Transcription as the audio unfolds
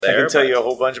I can tell you a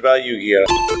whole bunch about Yu-Gi-Oh!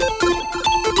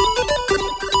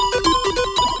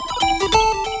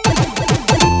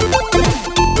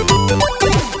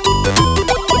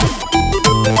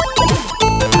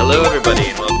 Hello, everybody,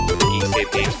 and welcome to the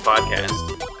Geekscape Games podcast.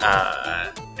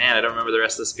 Man, I don't remember the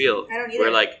rest of the spiel. I don't either.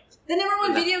 We're like the number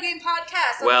one video game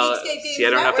podcast on well, the Geekscape Games see, I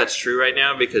don't know if Network. that's true right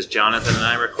now because Jonathan and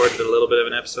I recorded a little bit of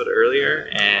an episode earlier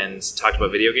and talked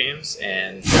about video games.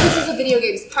 And This is a video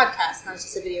games podcast, not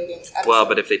just a video games episode. well,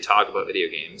 but if they talk about video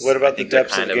games, What about I think the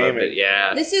depths they're kind of a gaming? bit,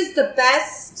 yeah. This is the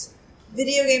best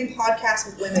video game podcast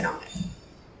with women on it.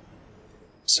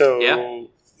 So, Yeah.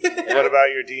 what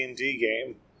about your D&D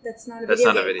game? That's not a That's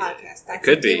video not a game video. podcast. That's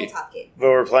could a be. tabletop game. But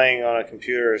we're playing on a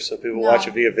computer, so people No, watch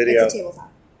it via video. It's a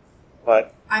tabletop.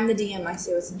 But, I'm the DM. I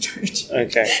say what's in charge.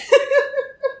 okay.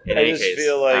 In I any just case,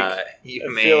 feel like I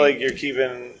feel like you're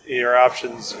keeping your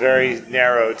options very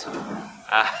narrowed.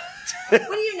 What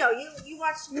do you know? You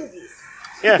watch movies.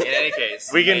 Yeah. in any case,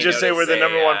 We you can may just say we're the notice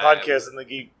number one a, podcast in the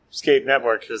Geekscape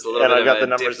Network. There's a little and bit I've got of the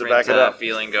a numbers to different back it up.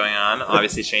 feeling going on.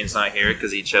 Obviously, Shane's not here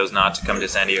because he chose not to come to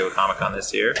San Diego Comic-Con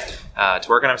this year to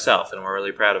work on himself, and we're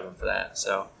really proud of him for that.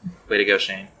 So, way to go,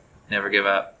 Shane. Never give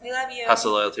up. I love you.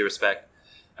 Hustle, loyalty, respect.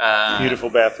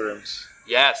 Beautiful bathrooms.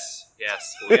 Yes.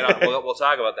 We'll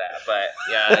talk about that. But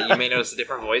yeah, you may notice a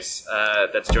different voice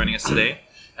that's joining us today.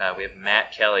 We have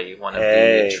Matt Kelly, one of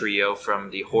the trio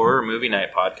from the Horror Movie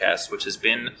Night podcast, which has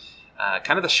been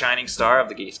kind of the shining star of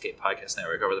the Geekscape Podcast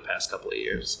Network over the past couple of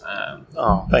years.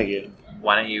 Oh, thank you.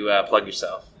 Why don't you plug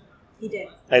yourself? He did.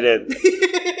 I did.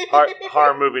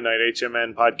 Horror Movie Night,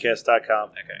 HMNpodcast.com.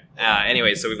 Okay.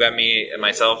 Anyway, so we've got me and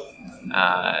myself,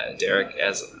 Derek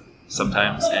as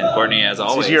sometimes, and Courtney as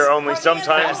always. This is here only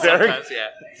sometimes, Derek. Sometimes, yeah.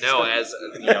 No, as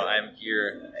you know, I'm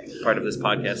here, part of this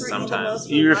podcast sometimes.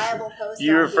 You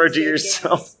refer to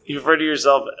yourself. You refer to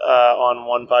yourself on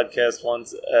one podcast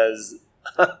once as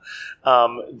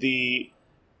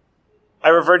I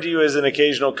referred to you as an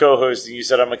occasional co-host, and you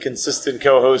said I'm a consistent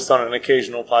co-host on an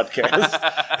occasional podcast.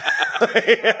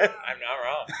 I'm not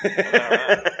wrong.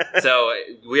 So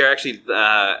we are actually.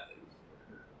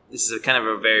 This is kind of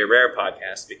a very rare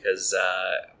podcast because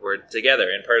we're together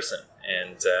in person,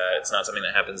 and it's not something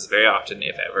that happens very often,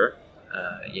 if ever.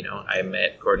 I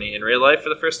met Courtney in real life for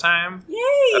the first time Yay!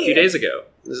 a few days ago.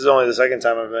 This is only the second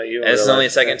time I've met you. And this is only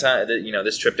the second time that,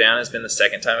 this trip down has been the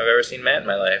second time I've ever seen Matt in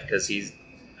my life because we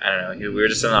were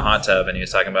just in the hot tub and he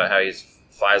was talking about how he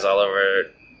flies all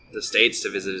over the States to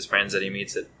visit his friends that he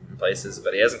meets at places,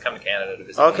 but he hasn't come to Canada to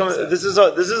visit. This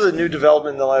is a new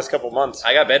development in the last couple months.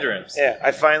 I got bedrooms. Yeah,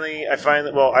 I finally.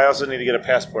 Well, I also need to get a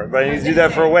passport, but I need to do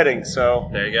that for a wedding. So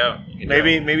there you go. You can do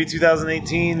it. maybe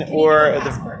 2018 Can or you get a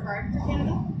passport card for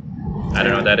Canada? I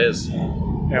don't know what that is.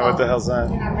 Yeah, what the hell's that?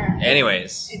 You're not American.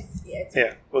 Anyways, It's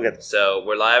Yeah, we'll get this. so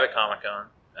we're live at Comic-Con.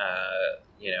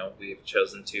 We've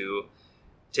chosen to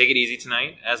take it easy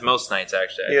tonight, as most nights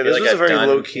actually. I Yeah, feel this like was a I've very done-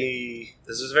 low key.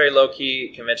 This was a very low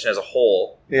key convention as a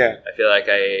whole. Yeah, I feel like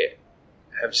I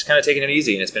have just kind of taken it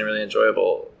easy, and it's been really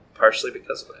enjoyable, partially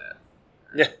because of that.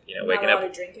 Yeah. Waking not a up, lot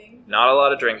of drinking. not a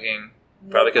lot of drinking,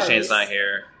 probably because parties. Shane's not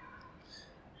here.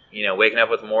 Waking up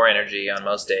with more energy on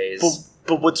most days.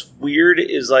 but what's weird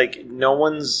is like no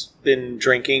one's been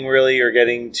drinking really or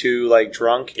getting too like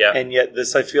drunk. Yeah. And yet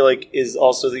this I feel like is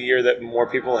also the year that more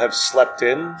people have slept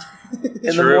in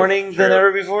the True, morning than true.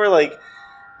 ever before. Like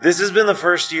this has been the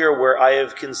first year where I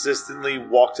have consistently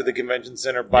walked to the convention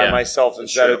center by Yeah, myself and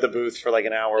that's sat true. at the booth for like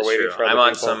an hour It's waiting true. for other I'm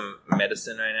on people. some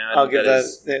medicine right now. I'll give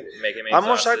is that. making me I'm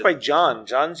more exhausted. shocked by John.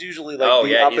 John's usually like Oh,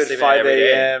 yeah, up he's at sleeping 5 every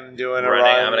day. a.m. doing a running.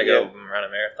 run. I'm gonna Yeah. go run a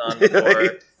marathon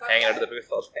before hanging out at the booth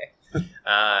all day.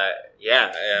 I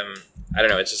don't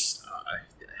know. It's just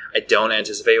I don't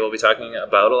anticipate we'll be talking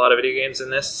about a lot of video games in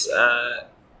this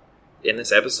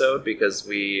episode because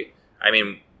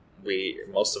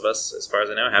most of us, as far as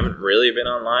I know, haven't really been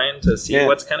online to see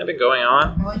what's kind of been going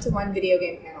on. I went to one video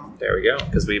game panel. There we go.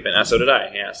 Because we've been. So did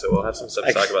I. Yeah. So we'll have some stuff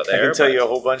to talk about there. I can tell but- you a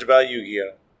whole bunch about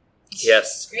Yu-Gi-Oh!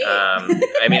 Yes. Great.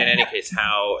 In any case,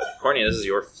 Courtney, this is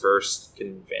your first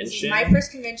convention. This is my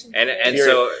first convention. And You're-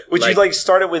 so, Would you like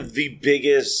started with the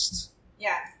biggest,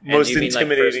 yeah. and most do you mean,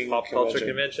 intimidating like, first pop culture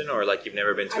convention, or like you've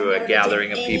never been I've to never a been gathering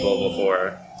to of people any-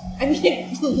 before? I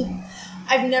mean,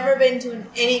 I've never been to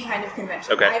any kind of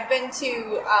convention. Okay. I've been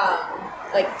to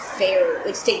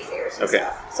state fairs and Okay.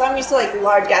 stuff. So I'm used to like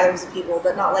large gatherings of people,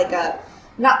 but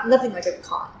nothing like a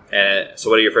con. And so,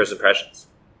 what are your first impressions?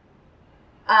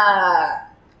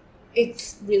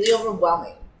 It's really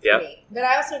overwhelming Yeah. for me. But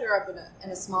I also grew up in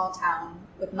a small town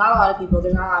with not a lot of people.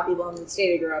 There's not a lot of people in the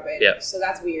state I grew up in. Yeah. So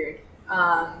that's weird.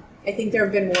 I think there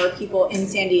have been more people in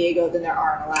San Diego than there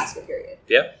are in Alaska, period.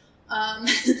 Yeah.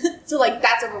 So like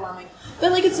that's overwhelming.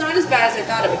 But like it's not as bad as I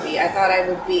thought it would be. I thought I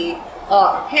would be a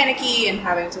lot more panicky and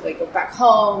having to like go back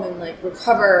home and like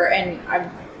recover, and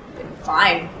I've been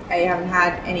fine. I haven't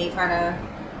had any kind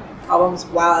of problems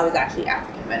while I was actually at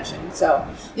the convention. So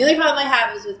the only problem I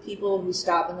have is with people who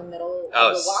stop in the middle of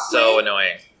the walkway. So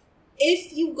annoying.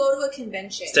 If you go to a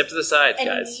convention, Step to the side, and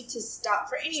guys. you need to stop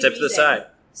for any reason, Step to the side.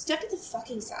 Step to the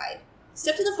fucking side.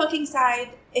 Step to the fucking side.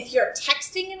 If you're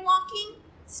texting and walking,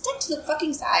 step to the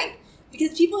fucking side.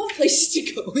 Because people have places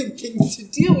to go and things to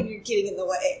do when you're getting in the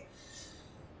way.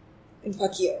 And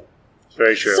fuck you.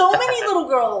 Very true. So many little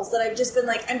girls that I've just been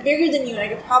like, I'm bigger than you and I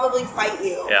could probably fight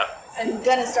you. Yeah. I'm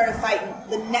gonna start a fight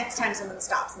the next time someone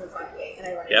stops in the front way and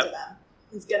I run into them.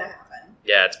 It's gonna happen.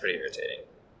 Yeah, it's pretty irritating.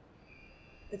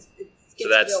 So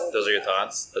those are your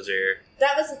thoughts? That's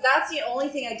the only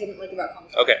thing I didn't like about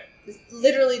Comic-Con. Okay. It's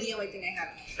literally the only thing I have.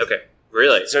 Okay.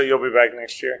 Really? So you'll be back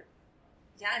next year?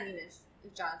 Yeah, I mean, if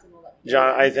Jonathan will let me.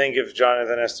 I think if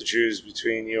Jonathan has to choose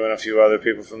between you and a few other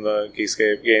people from the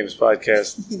Geekscape Games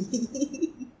podcast.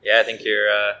 Yeah, I think you're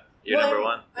number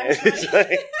one.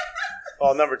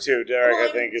 Well, number two, Derek,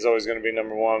 I think, is always going to be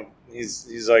number one.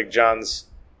 He's like John's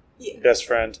best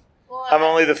friend. Well, I'm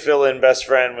only the fill-in best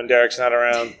friend when Derek's not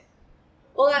around.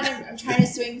 Well, I'm trying to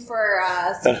swing for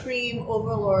Supreme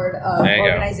Overlord of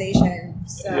organization.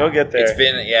 So. You'll get there. It's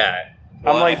been,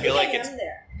 Well, I feel like it's been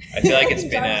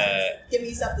give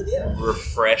me stuff to do.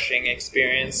 Refreshing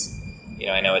experience.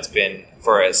 I know it's been,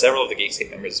 for several of the Geekscape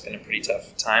members, it's been a pretty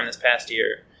tough time this past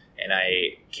year. And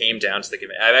I came down to the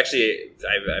convention.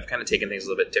 I've kind of taken things a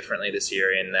little bit differently this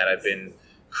year in that I've been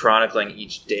chronicling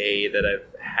each day that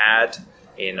I've had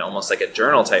in almost like a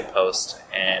journal type post,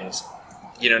 and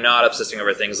not obsessing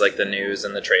over things like the news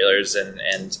and the trailers and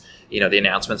the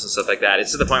announcements and stuff like that.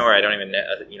 It's to the point where I don't even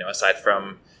aside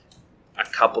from a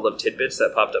couple of tidbits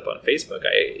that popped up on Facebook,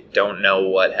 I don't know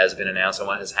what has been announced and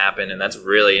what has happened, and that's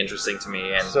really interesting to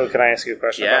me. And so, can I ask you a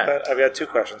question about that? I've got two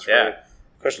questions for you.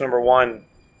 Question number one.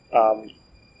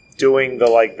 Doing the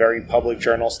very public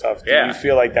journal stuff, do you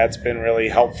feel like that's been really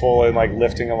helpful in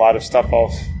lifting a lot of stuff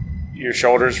off your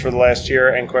shoulders for the last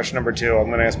year? And question number two, I'm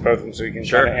going to ask both of them so you can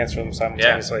kind of answer them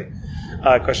simultaneously.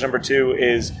 Question number two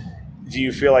is, do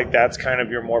you feel like that's kind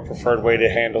of your more preferred way to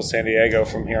handle San Diego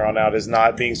from here on out, is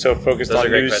not being so focused on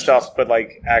news stuff, but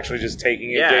actually just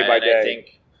taking it day by day? I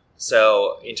think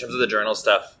so. In terms of the journal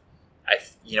stuff, I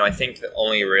think that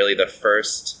only really the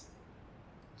first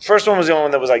one was the only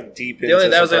one that was deep into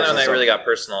that was the only one that really got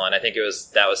personal, and I think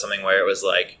that was something where it was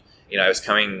I was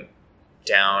coming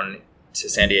down to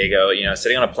San Diego,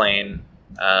 sitting on a plane,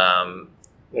 a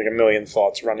million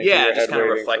thoughts running through your head, just kind of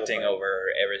reflecting over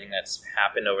everything that's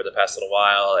happened over the past little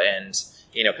while, and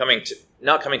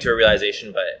not coming to a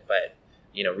realization, but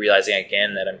realizing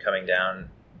again that I'm coming down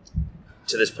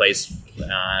to this place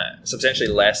substantially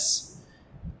less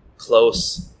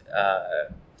close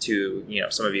to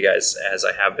some of you guys as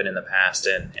I have been in the past,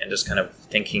 and just kind of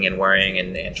thinking and worrying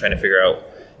and trying to figure out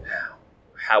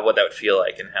what that would feel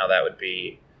like and how that would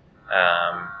be.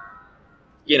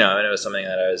 And it was something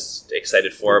that I was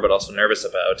excited for, but also nervous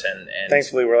about. And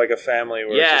thankfully, we're like a family.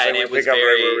 Where and it was very,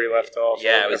 right where we left off.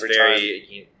 Yeah, it was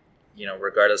very,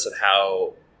 regardless of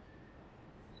how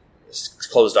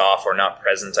closed off or not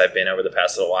present I've been over the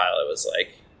past little while, it was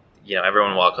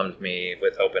everyone welcomed me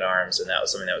with open arms, and that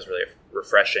was something that was really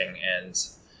refreshing. And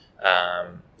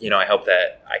I hope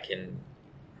that I can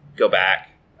go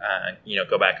back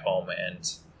home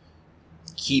and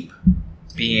keep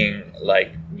being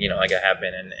like I have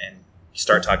been, and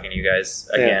start talking to you guys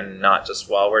again, not just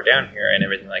while we're down here and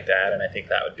everything like that. And I think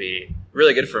that would be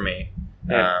really good for me.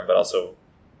 But also,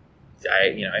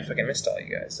 I fucking missed all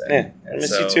you guys. I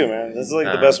miss you too, man. This is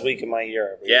the best week of my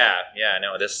year. I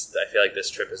know. I feel like this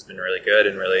trip has been really good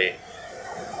and really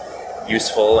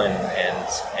useful, and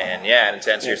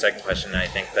to answer your second question, I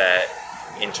think that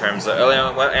in terms of,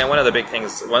 and one of the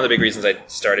big reasons I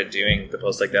started doing the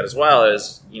post like that as well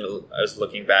is, I was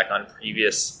looking back on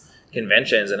previous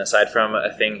conventions, and aside from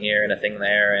a thing here and a thing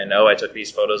there, and I took these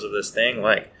photos of this thing,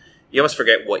 you almost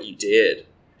forget what you did.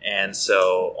 And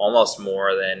so almost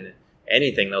more than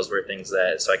anything, those were things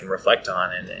so I can reflect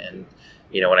on, and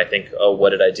when I think, what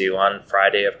did I do on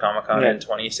Friday of Comic-Con in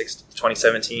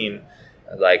 2017,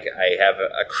 I have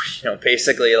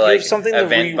basically something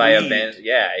event by event.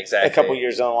 Yeah, exactly. A couple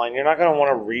years down the line, you're not going to want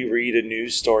to reread a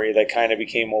news story that kind of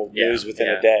became old news within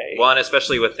a day. Well, and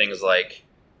especially with things like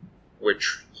we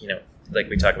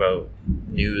talk about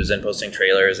news and posting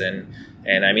trailers and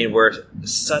I mean, we're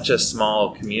such a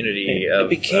small community of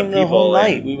people. It became the whole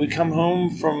night. We would come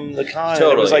home from the con.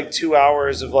 Totally. It was like 2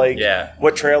 hours of like,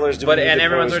 what trailers do we need to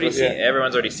everyone's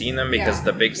already seen them because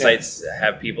the big sites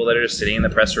have people that are just sitting in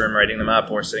the press room writing them up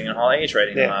or sitting in Hall H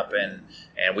writing them up,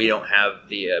 and we don't have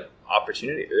the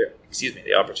opportunity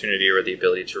or the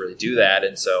ability to really do that.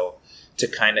 And so to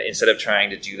kind of, instead of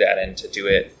trying to do that and to do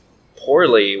it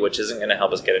poorly, which isn't going to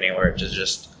help us get anywhere, to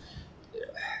just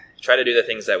try to do the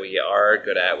things that we are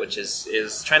good at, which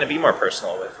is trying to be more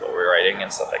personal with what we're writing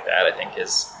and stuff like that, I think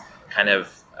is kind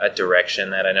of a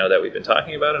direction that I know that we've been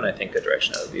talking about, and I think a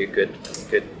direction that would be a good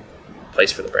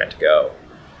place for the brand to go.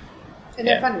 And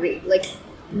they're fun to read, like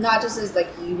not just as like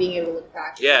you being able to look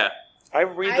back. Yeah, I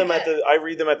read them at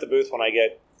the booth when I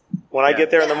get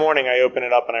there in the morning. I open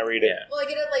it up and I read it. Yeah. Well, I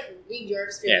get to like read your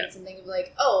experience and think of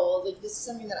like, oh, like this is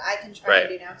something that I can try to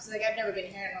do now because like I've never been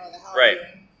here and I don't know what the hell I'm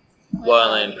doing.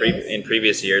 Well, in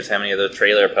previous years, how many of those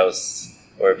trailer posts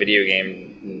or video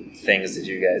game things did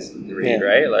you guys read?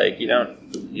 Right, like you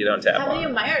don't tap. How many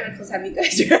of my articles have you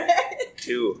guys read?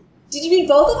 2. Did you read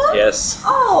both of them? Yes.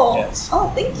 Oh. Yes. Oh,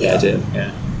 thank you. Yeah, I did.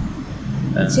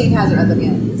 Yeah. Shane hasn't read them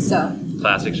yet, so.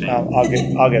 Classic Shane.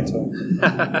 I'll get to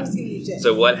it.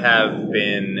 So, what have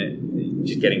been,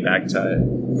 just getting back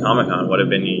to Comic-Con? What have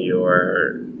been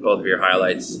both of your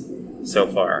highlights so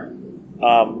far?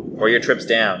 Or your trips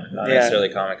down, not necessarily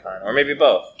Comic-Con, or maybe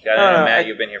both. Matt,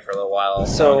 you've been here for a little while.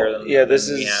 So this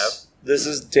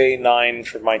is day 9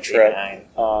 for my trip.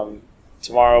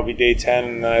 Tomorrow will be day 10,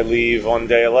 and then I leave on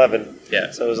day 11.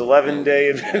 Yeah. So it was 11-day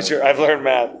adventure. I've learned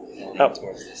math.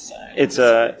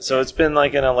 It's been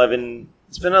like an 11.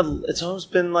 It's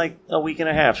almost been like a week and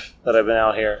a half that I've been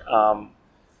out here.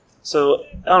 So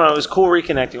I don't know. It was cool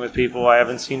reconnecting with people. I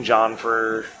haven't seen John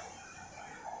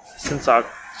since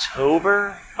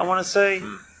October, I want to say.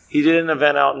 He did an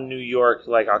event out in New York,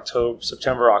 like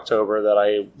September, October, that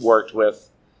I worked with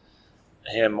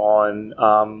him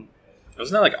on.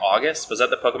 Wasn't that like August? Was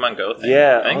that the Pokemon Go thing?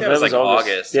 Yeah, I think that was like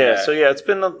August. Yeah, so it's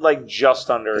been like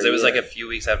just under. Because it was like a few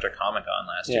weeks after Comic-Con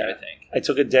last year, I think. I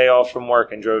took a day off from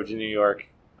work and drove to New York.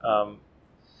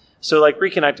 So like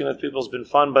reconnecting with people has been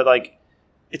fun, but like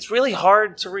it's really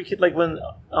hard to like when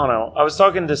I don't know. I was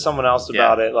talking to someone else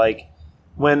about it, like.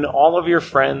 When all of your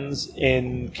friends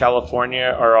in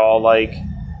California are all like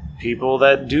people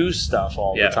that do stuff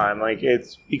all the time, like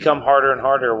it's become harder and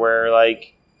harder where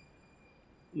like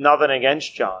nothing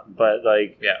against John, but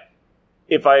like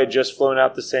if I had just flown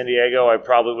out to San Diego, I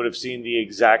probably would have seen the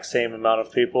exact same amount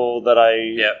of people that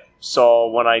I saw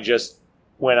when I just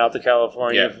went out to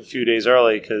California a few days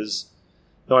early, because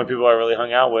the only people I really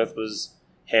hung out with was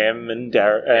him and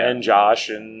and Josh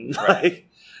and like.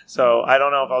 So I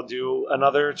don't know if I'll do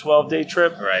another 12-day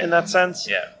trip in that sense.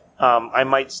 Yeah. I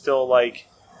might still like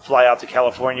fly out to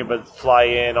California, but fly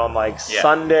in on like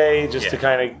Sunday just to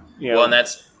kind of Well, and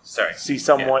that's see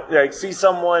someone see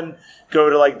someone go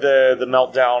to like the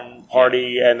Meltdown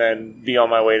party and then be on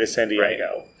my way to San Diego.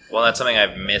 Right. Well, that's something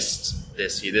I've missed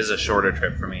this year. This is a shorter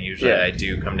trip for me. Usually I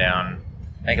do come down.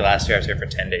 I think last year I was here for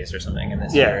 10 days or something, and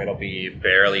this year it'll be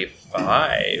barely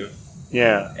 5.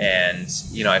 Yeah. And,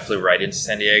 I flew right into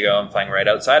San Diego. I'm flying right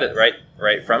outside it,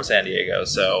 right from San Diego.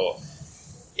 So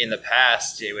in the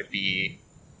past, it would be,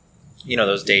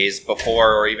 those days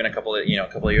before, or even a couple of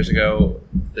years ago,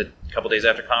 the couple days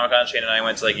after Comic-Con, Shane and I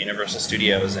went to like Universal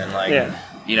Studios and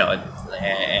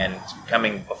and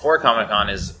coming before Comic-Con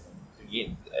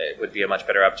it would be a much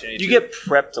better opportunity. You get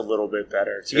prepped a little bit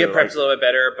better. You get prepped a little bit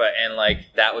better,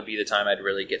 that would be the time I'd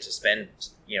really get to spend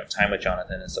time with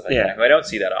Jonathan and stuff like that. I don't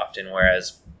see that often.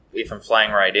 Whereas if I'm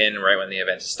flying right when the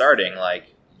event is starting, I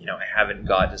haven't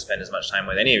got to spend as much time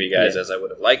with any of you guys as I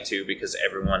would have liked to, because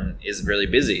everyone is really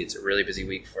busy. It's a really busy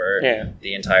week for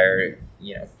the entire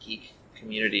geek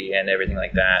community and everything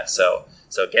like that. So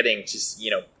getting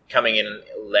to coming in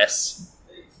less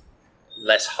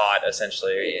hot,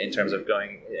 essentially, in terms of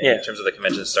in terms of the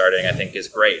convention starting, I think is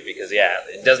great, because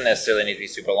it doesn't necessarily need to be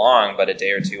super long, but a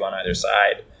day or two on either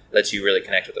side lets you really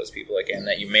connect with those people again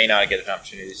that you may not get an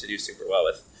opportunity to do super well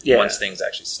with once things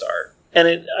actually start.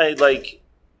 And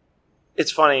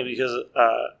it's funny because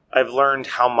I've learned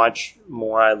how much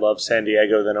more I love San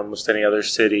Diego than almost any other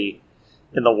city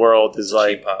in the world. Is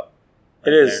like K-pop.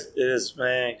 It is,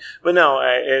 man. But no,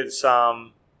 it's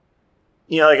I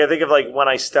think of like when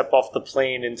I step off the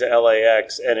plane into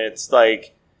LAX, and it's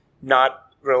like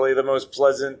not really the most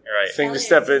pleasant thing to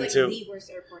step into. Like the worst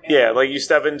airport ever. Like you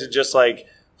step into just like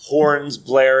horns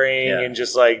blaring and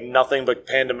just like nothing but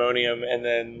pandemonium. And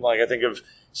then like I think of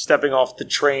stepping off the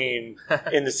train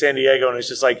into San Diego, and it's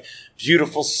just like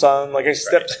beautiful sun. Like I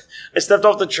stepped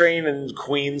off the train, and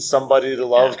Queen's "Somebody to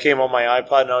Love" came on my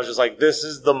iPod, and I was just like, this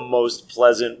is the most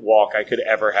pleasant walk I could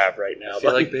ever have right now. I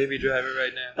feel like Baby Driver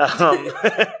right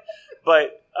now.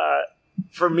 But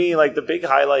for me, like the big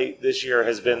highlight this year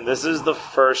has been, this is the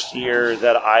first year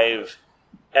that I've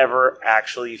ever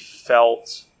actually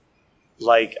felt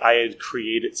like I had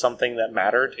created something that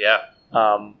mattered. Yeah.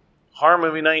 Horror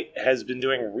Movie Night has been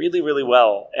doing really, really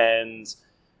well, and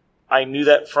I knew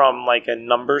that from like a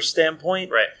numbers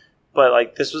standpoint. Right. But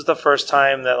like this was the first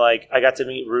time that like I got to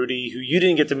meet Rudy, who you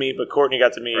didn't get to meet, but Courtney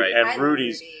got to meet, and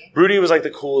Rudy was like the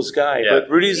coolest guy. Yeah. But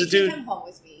Rudy's a dude. Come home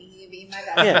with me. He'd be my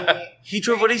best He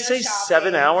drove. What did he say?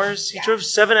 7 hours. He drove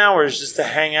 7 hours just to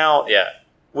hang out. Yeah.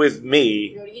 With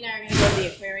me. Rudy and I are going to go to the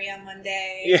aquarium one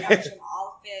day. Watch some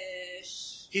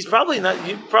owlfish. He's probably not.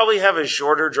 You probably have a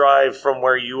shorter drive from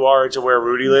where you are to where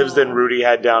Rudy lives than Rudy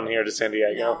had down here to San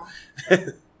Diego.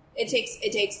 No. It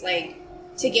takes like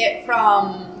to get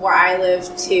from where I live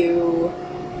to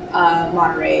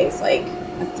Monterey is like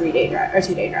a 3-day drive or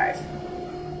 2-day drive.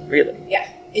 Really? Yeah,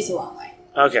 it's a long way.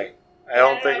 Okay, I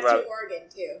don't think about it. Oregon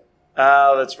too.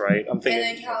 Oh, that's right. I'm thinking.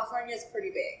 And then California is pretty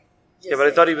big. Yeah, but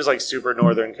I thought he was like super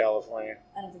northern California.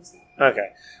 I don't think so. Okay.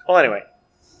 Well, anyway.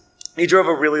 He drove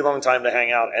a really long time to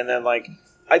hang out, and then, like,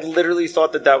 I literally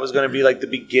thought that was going to be, like, the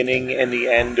beginning and the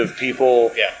end of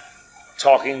people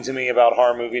talking to me about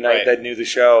Horror Movie Night that knew the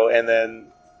show, and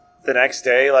then the next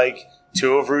day, like,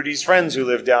 2 of Rudy's friends who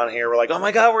lived down here were like, oh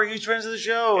my god, we're huge fans of the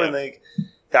show, and, like,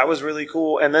 that was really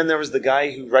cool. And then there was the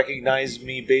guy who recognized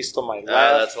me based on my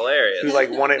laugh. That's hilarious. Who,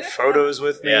 like, wanted photos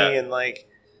with me, and, like,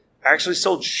 actually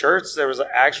sold shirts. There was an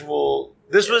actual...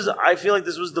 I feel like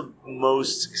this was the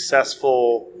most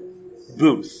successful...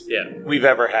 booth we've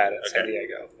ever had at San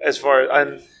Diego. As far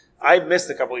as I missed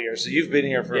a couple of years, so you've been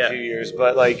here for a few years,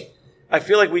 but like I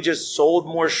feel like we just sold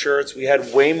more shirts. We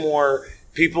had way more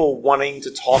people wanting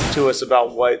to talk to us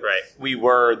about what we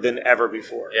were than ever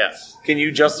before. Yeah. Can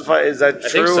you justify? Is that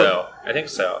true? I think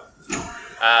so.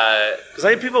 Because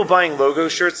I had people buying logo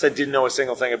shirts that didn't know a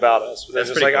single thing about us. They're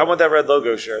just like, cool. I want that red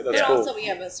logo shirt. That's cool. Also, we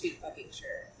have a sweet fucking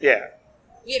shirt. Yeah.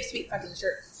 We have sweet fucking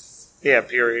shirts. Yeah.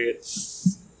 Period.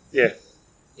 Yeah.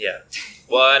 Yeah.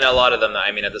 Well, and a lot of them,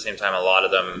 I mean, at the same time, a lot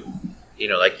of them, you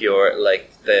know, like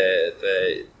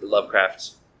the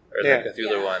Lovecraft or the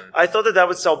Cthulhu one. I thought that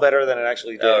would sell better than it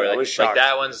actually did. I was shocked. Like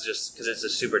that one's just because it's a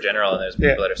super general and there's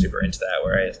people that are super into that,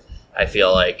 whereas I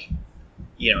feel like,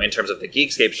 you know, in terms of the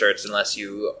Geekscape shirts, unless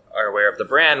you are aware of the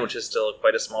brand, which is still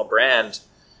quite a small brand,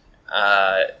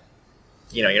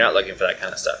 you know, you're not looking for that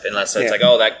kind of stuff. Unless it's like,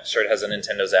 oh, that shirt has a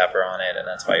Nintendo Zapper on it and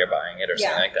that's why you're buying it or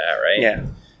something like that, right? Yeah.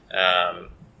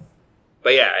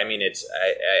 But yeah, I mean,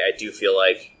 I do feel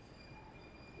like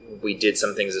we did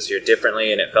some things this year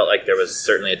differently, and it felt like there was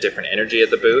certainly a different energy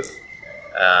at the booth.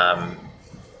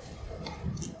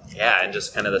 And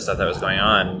just kind of the stuff that was going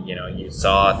on. You know, you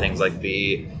saw things like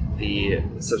the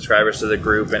subscribers to the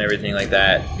group and everything like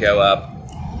that go up,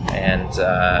 and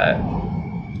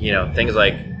you know, things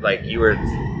like you were.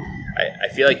 I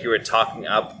feel like you were talking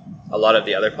up a lot of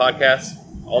the other podcasts,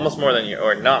 almost more than you,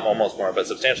 or not almost more, but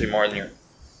substantially more than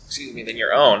than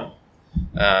your own.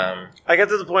 I get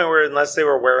to the point where unless they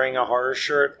were wearing a horror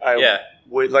shirt, I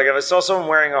would, like, if I saw someone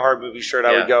wearing a horror movie shirt,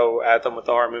 I would go at them with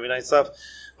the Horror Movie Night stuff.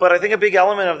 But I think a big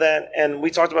element of that, and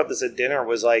we talked about this at dinner,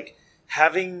 was like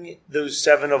having those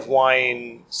 7 of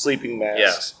Wine sleeping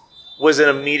masks was an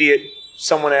immediate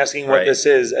someone asking what this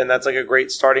is, and that's like a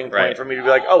great starting point for me to be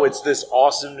like, oh, it's this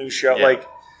awesome new show. Like,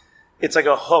 it's like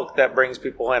a hook that brings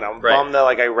people in. I'm bummed that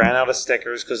like I ran out of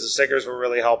stickers because the stickers were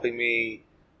really helping me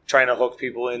trying to hook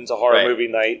people into Horror Movie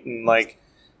Night, and like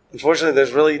unfortunately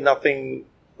there's really nothing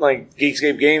like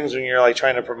Geekscape Games when you're like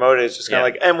trying to promote it. It's just kind of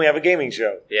like, and we have a gaming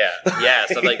show.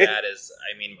 Stuff like that is,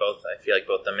 I mean, I feel like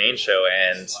both the main show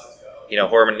and, you know,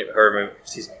 horror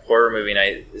movie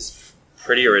night is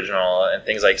pretty original, and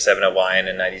things like 7 of Wine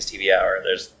and 90s TV Hour,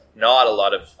 there's not a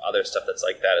lot of other stuff that's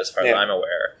like that as far as I'm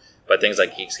aware, but things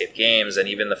like Geekscape Games and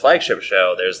even the flagship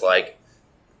show, there's like,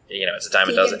 you know, it's a dime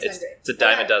a dozen. It's a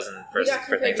dime a dozen for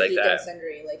things like that.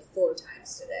 Sundry like 4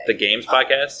 times today. The games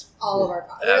podcast? All of our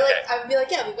podcasts. Okay. Like, I would be like,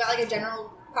 we've got like a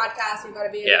general podcast, we've got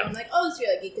a video. I'm like, oh, so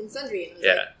you're like Geek and Sundry. And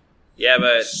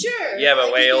but sure. Yeah,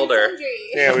 but way older.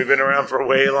 Yeah, we've been around for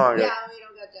way longer. Yeah, we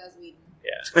don't got Jazz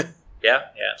Whedon. Yeah,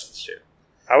 that's true.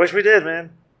 I wish we did,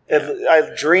 man. I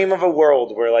dream of a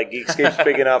world where like Geekscape's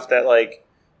big enough that like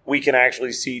we can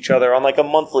actually see each other on like a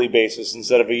monthly basis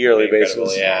instead of a yearly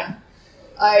basis. Yeah.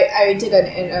 I did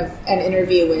an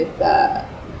interview with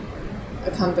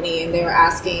a company, and they were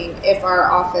asking if our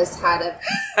office had a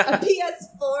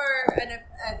PS4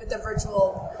 and the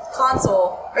virtual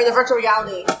console or the virtual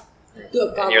reality.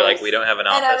 And you're like, we don't have an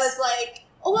office. And I was like,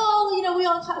 well,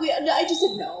 I just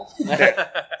said no. I was like,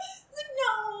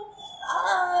 no.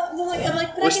 I'm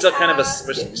like, but we're still kind of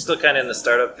in the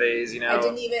startup phase, I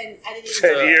didn't even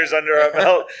 10 years under our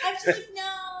belt. I was just like,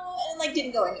 no, and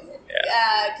didn't go into it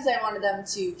because I wanted them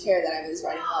to care that I was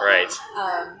writing well. Right.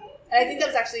 And I think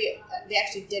that was they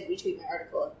actually did retweet my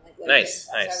article. Nice.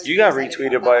 So you got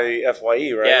retweeted by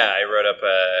FYE, right? Yeah, I wrote up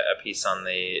a piece on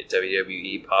the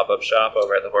WWE pop-up shop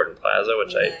over at the Horton Plaza,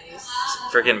 which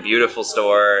freaking beautiful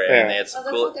store, and they had some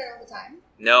cool. That's not there all the time.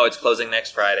 No, it's closing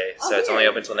next Friday, so it's only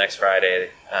open until next Friday.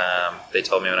 They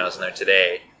told me when I was in there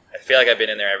today. I feel like I've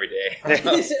been in there every day.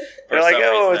 They're like,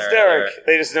 oh, it's Derek.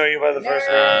 They just know you by the first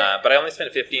name. But I only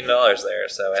spent $15 there,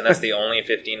 and that's the only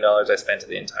 $15 I spent at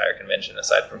the entire convention,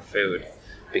 aside from food,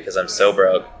 because I'm so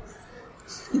broke.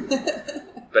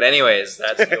 But anyways,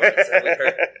 that's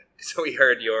so we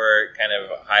heard your kind of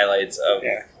highlights of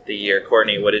the year.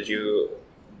 Courtney, what did you...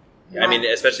 I mean,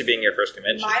 especially being your first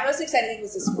convention. My most exciting thing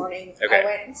was this morning. Okay. I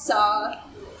went and saw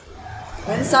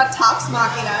Vox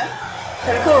Machina,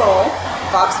 Critical Role,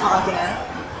 Vox Machina.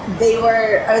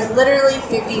 I was literally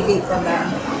 50 feet from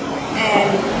them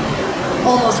and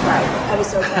almost cried. I was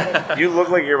so excited. You look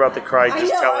like you're about to cry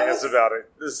just telling us about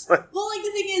it. Well,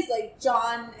 the thing is,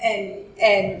 John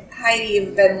and Heidi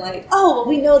have been like, oh, well,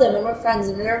 we know them and we're friends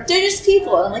and they're just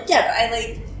people. And I'm like, yeah, but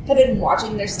I have been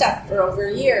watching their stuff for over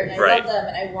a year and I love them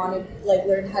and I want to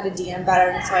learn how to DM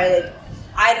better, and so I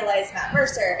idolize Matt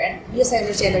Mercer. And yes, I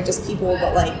understand they're just people,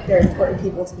 but they're important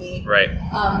people to me. Right.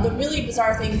 The really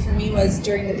bizarre thing for me was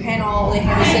during the panel, they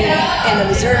had me sitting in the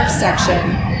reserve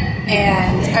section.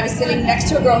 And I was sitting next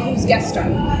to a girl who was guest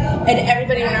starring, and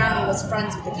everybody around me was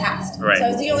friends with the cast. Right. So I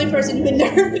was the only person who had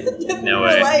never met them in real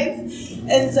life.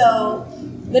 And so,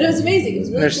 but it was amazing. It was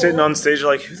really They're cool. sitting on stage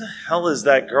like, who the hell is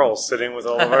that girl sitting with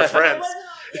all of our friends?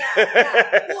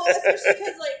 Well, especially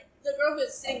because the girl who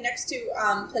was sitting next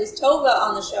to plays Tova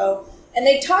on the show, and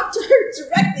they talked to her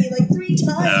directly 3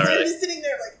 times. I was sitting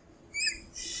there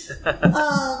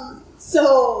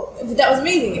So that was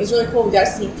amazing. It was really cool. We got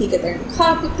a sneak peek at their new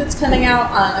comic book that's coming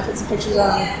out. I put some pictures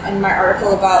in my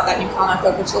article about that new comic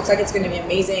book, which looks like it's going to be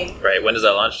amazing. Right. When does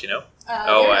that launch? Do you know?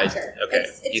 Sure. Okay.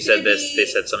 You said this. They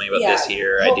said something about this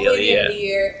year, hopefully ideally. The end of the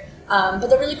year. But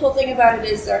the really cool thing about it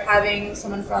is they're having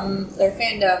someone from their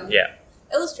fandom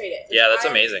illustrate it. Yeah, that's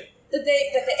amazing.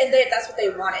 That's what they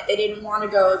wanted. They didn't want to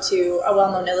go to a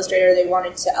well-known illustrator. They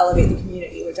wanted to elevate the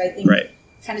community, which I think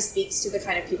kind of speaks to the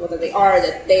kind of people that they are,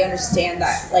 that they understand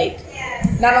that,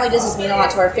 not only does this mean a lot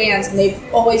to our fans, and they've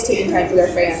always taken time for their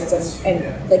fans,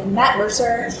 and Matt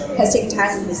Mercer has taken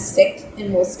time when he's sick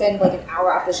and will spend an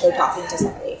hour after the show talking to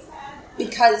somebody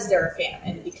because they're a fan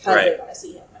and because they want to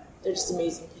see him. They're just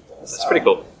amazing people. That's pretty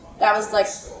cool. That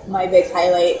was my big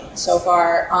highlight so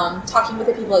far. Talking with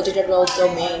the people at Digital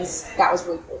Domains, that was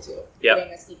really cool too.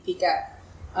 Getting a sneak peek at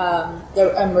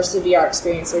the immersive VR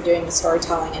experience they're doing with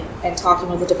storytelling and talking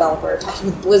with the developer. Talking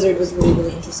with Blizzard was really,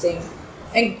 really interesting.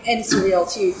 And surreal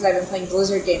too, because I've been playing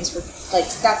Blizzard games for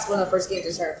that's one of the first games I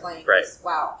started playing. Right.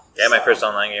 Wow. Yeah, my first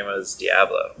online game was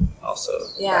Diablo, also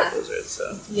by Blizzard.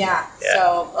 So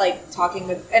so talking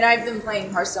with, and I've been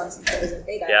playing Hearthstone since I was in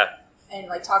beta. Yeah. And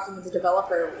talking with the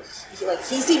developer,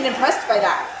 he seemed impressed by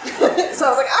that. So I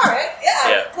was like, all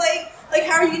right, playing.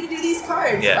 How are you going to do these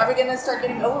cards? Yeah. Are we going to start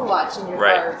getting Overwatch in your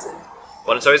cards?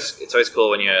 Well, it's always cool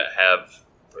when you have,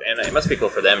 and it must be cool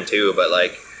for them too. But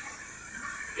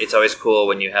it's always cool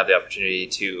when you have the opportunity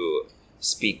to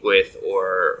speak with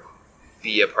or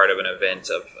be a part of an event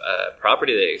of a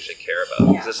property they actually care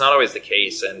about, because it's not always the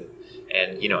case. And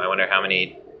I wonder how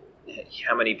many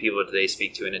people do they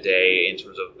speak to in a day in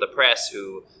terms of the press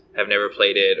who have never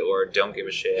played it or don't give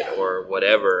a shit or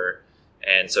whatever.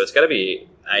 And so it's got to be,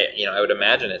 I would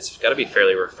imagine it's got to be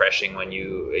fairly refreshing when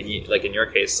you in your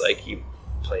case, you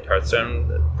played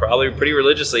Hearthstone probably pretty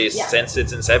religiously since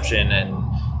its inception. And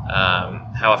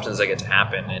how often does that get to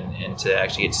happen? And to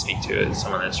actually get to speak to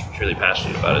someone that's truly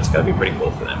passionate about it, it's got to be pretty cool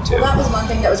for them too. Well, that was one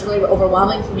thing that was really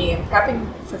overwhelming for me in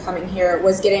prepping for coming here,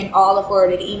 was getting all the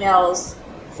forwarded emails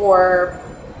for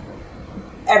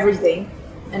everything.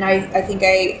 And I think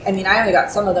I only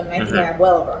got some of them, and I think I have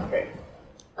well over 100.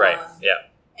 Right.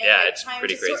 It's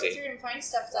pretty crazy. Sort through and find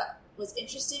stuff that was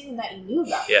interesting and that you knew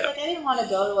about. Yeah. I didn't want to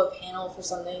go to a panel for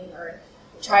something or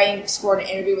try and score an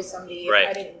interview with somebody if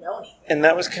I didn't know anything. And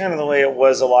that was kind of the way it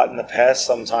was a lot in the past.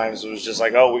 Sometimes it was just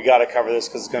we got to cover this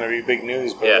because it's going to be big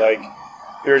news. But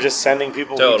we were just sending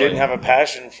people who didn't have a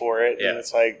passion for it. Yeah. And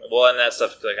it's well, and that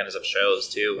stuff kind of shows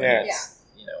too. When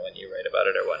when you write about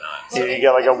it or whatnot. So you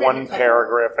get like a 1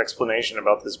 paragraph explanation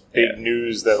about this big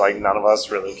news that like none of us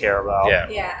really care about.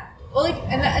 Yeah. Well, like,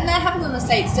 and that happens on the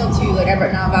site still too. Like I wrote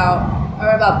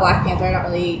about Black Panther. I don't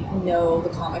really know the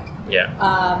comic. Yeah.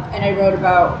 And I wrote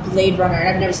about Blade Runner, and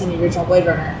I've never seen the original Blade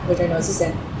Runner, which I know is a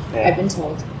sin. Yeah. I've been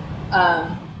told.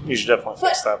 You should definitely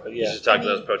fix that. But you should talk to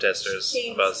those protesters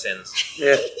about sins.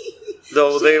 Yeah.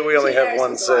 Though we only have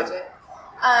one sin.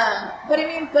 But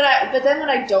then when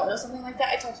I don't know something like that,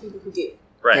 I talk to people who do.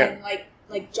 Right. And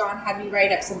like John had me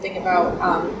write up something about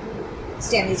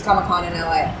Stanley's Comic Con in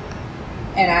LA.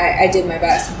 And I did my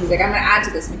best. And he's like, I'm going to add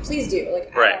to this. I'm like, please do.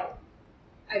 Like,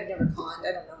 I've never conned.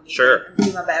 I don't know anything. Sure. I'm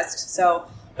doing my best. So,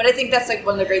 but I think that's like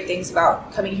one of the great things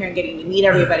about coming here and getting to meet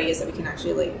everybody is that we can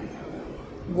actually like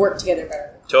work together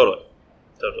better. Totally.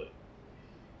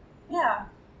 Yeah.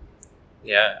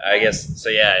 Yeah, I guess. So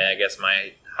yeah, I guess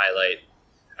my highlight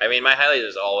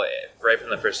is always, right from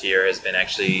the first year, has been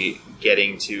actually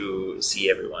getting to see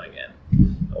everyone again.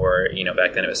 Or,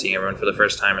 back then it was seeing everyone for the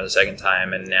first time or the second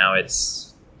time, and now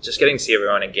it's just getting to see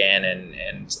everyone again,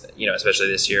 and especially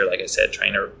this year, like I said,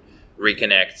 trying to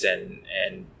reconnect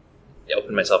and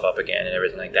open myself up again and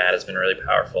everything like that has been really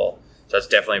powerful. So it's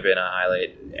definitely been a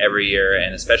highlight every year,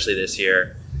 and especially this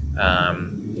year,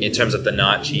 in terms of the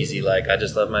not cheesy, like, I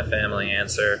just love my family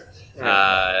answer.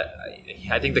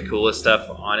 I think the coolest stuff,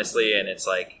 honestly, and it's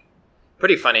like,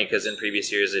 pretty funny because in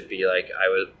previous years it'd be like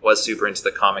I was super into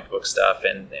the comic book stuff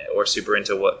or super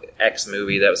into what X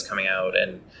movie that was coming out,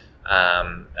 and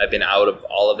I've been out of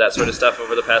all of that sort of stuff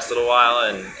over the past little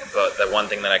while, but the one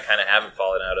thing that I kind of haven't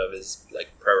fallen out of is like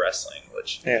pro wrestling,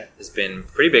 which has been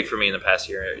pretty big for me in the past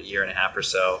year and a half or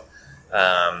so.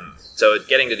 So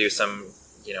getting to do some,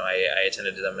 I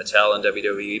attended the Mattel and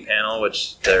WWE panel,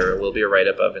 which there will be a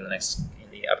write-up of in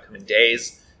the upcoming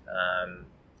days.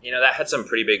 That had some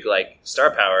pretty big like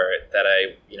star power that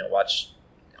I watch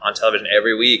on television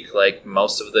every week, like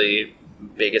most of the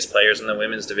biggest players in the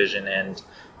women's division, and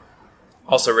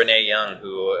also Renee Young,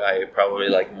 who I probably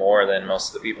like more than most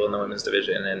of the people in the women's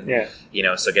division,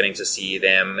 and so getting to see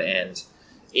them and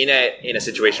in a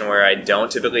situation where I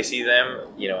don't typically see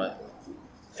them,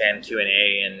 fan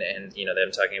Q&A and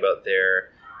them talking about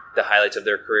the highlights of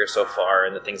their career so far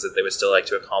and the things that they would still like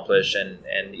to accomplish,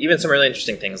 and even some really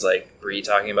interesting things like Brie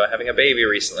talking about having a baby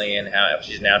recently and how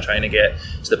she's now trying to get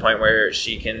to the point where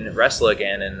she can wrestle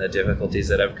again and the difficulties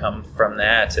that have come from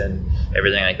that and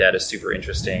everything like that is super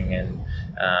interesting. And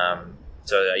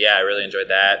so I really enjoyed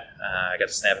that. I got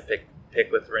to snap a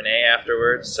pic with Renee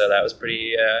afterwards, so that was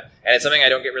pretty and it's something I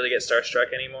don't really get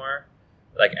starstruck anymore,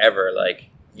 like ever. Like,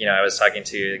 I was talking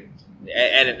to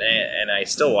and I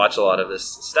still watch a lot of this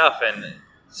stuff, and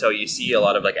so you see a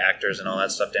lot of like actors and all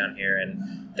that stuff down here,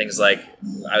 and things like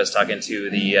I was talking to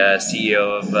the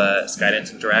CEO of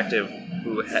Skydance Interactive,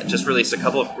 who had just released a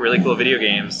couple of really cool video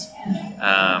games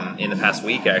in the past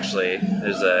week. Actually,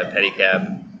 there's a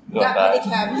pedicab. That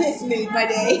pedicab has made my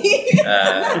day.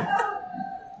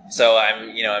 So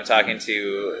I'm talking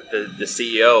to the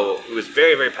CEO, who is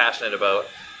very, very passionate about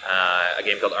a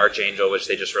game called Archangel, which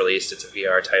they just released. It's a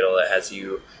VR title that has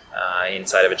you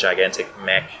inside of a gigantic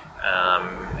mech,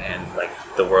 and like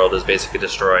the world is basically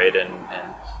destroyed. And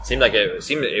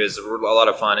it was a lot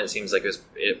of fun. It seems like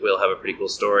it will have a pretty cool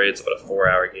story. It's about a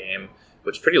 4-hour game,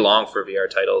 which is pretty long for VR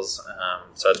titles.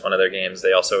 So that's one of their games.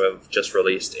 They also have just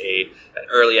released an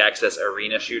early access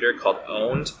arena shooter called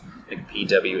Owned, like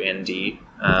PWND,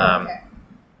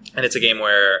 and it's a game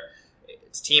where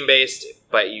it's team-based,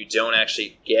 but you don't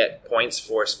actually get points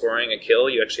for scoring a kill.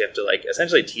 You actually have to like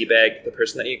essentially teabag the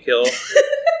person that you kill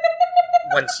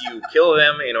once you kill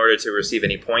them in order to receive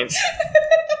any points.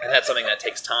 And that's something that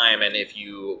takes time, and if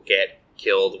you get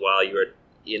killed while you are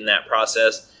in that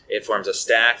process, it forms a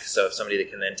stack. So if somebody that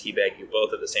can then teabag you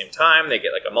both at the same time, they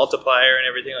get like a multiplier and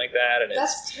everything like that. And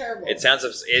that's terrible. It sounds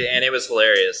and it was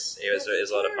hilarious. It was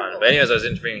a lot of fun. But anyways, I was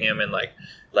interviewing him and like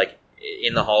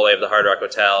in the hallway of the Hard Rock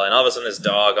Hotel, and all of a sudden this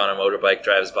dog on a motorbike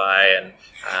drives by, and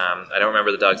I don't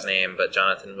remember the dog's name, but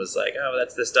Jonathan was like, "Oh,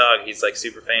 that's this dog. He's like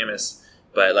super famous."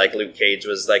 But like Luke Cage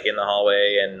was like in the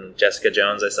hallway, and Jessica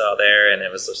Jones I saw there, and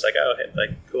it was just like, oh,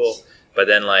 like cool. But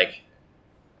then like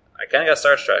I kind of got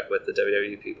starstruck with the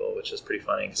WWE people, which is pretty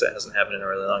funny because it hasn't happened in a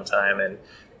really long time. And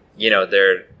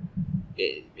they're,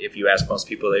 if you ask most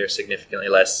people, they are significantly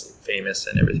less famous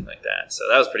and everything like that. So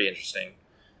that was pretty interesting.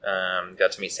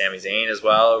 Got to meet Sami Zayn as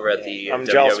well. We're at the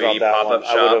WWE pop-up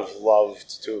shop. I would have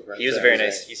loved to have met. He was very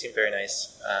nice. He seemed very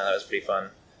nice. That was pretty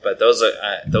fun. But those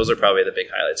are probably the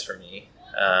big highlights for me.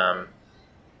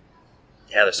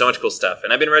 There's so much cool stuff,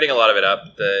 and I've been writing a lot of it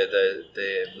up.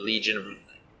 The Legion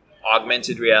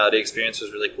augmented reality experience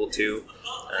was really cool too.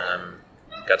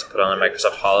 got to put on a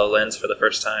Microsoft HoloLens for the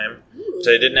first time. Ooh.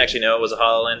 So I didn't actually know it was a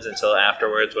HoloLens until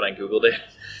afterwards when I Googled it.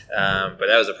 But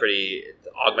that was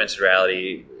augmented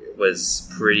reality was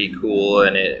pretty cool,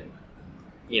 and it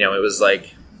was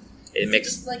like, it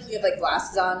makes... Just like you have like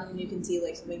glasses on and you can see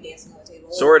like somebody dancing on the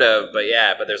table? Sort of,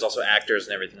 but there's also actors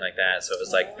and everything like that. So it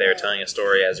was like they're telling a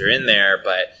story as you're in there,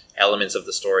 but elements of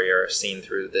the story are seen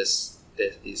through this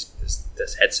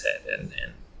headset, and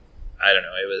I don't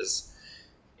know.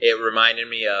 It reminded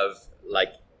me of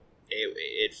like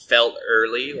it felt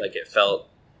early, like it felt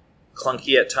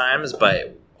clunky at times,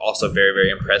 but also very, very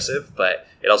impressive. But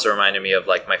it also reminded me of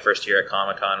like my first year at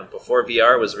Comic-Con before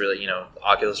VR was really,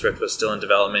 Oculus Rift was still in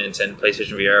development and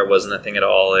PlayStation VR wasn't a thing at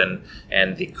all,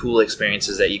 and the cool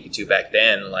experiences that you could do back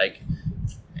then, like,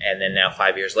 and then now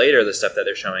 5 years later, the stuff that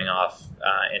they're showing off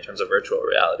in terms of virtual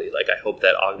reality, like I hope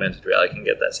that augmented reality can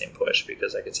get that same push,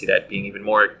 because I could see that being even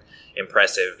more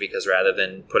impressive, because rather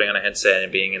than putting on a headset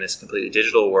and being in this completely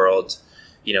digital world,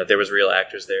 there was real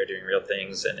actors there doing real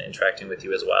things and interacting with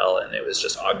you as well, and it was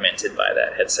just augmented by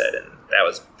that headset, and that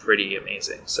was pretty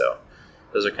amazing. So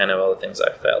those are kind of all the things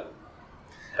I felt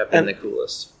have been the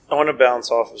coolest. I want to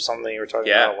bounce off of something you were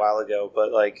talking about a while ago,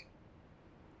 but like,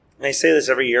 and I say this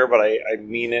every year, but I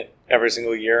mean it every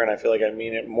single year, and I feel like I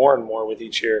mean it more and more with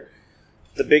each year.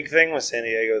 The big thing with San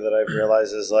Diego that I've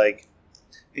realized is like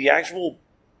the actual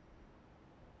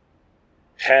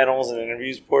panels and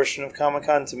interviews portion of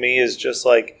Comic-Con to me is just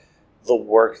like the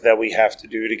work that we have to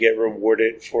do to get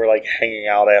rewarded for like hanging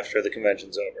out after the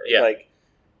convention's over. Yeah. Like,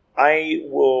 I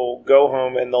will go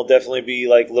home and there'll definitely be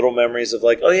like little memories of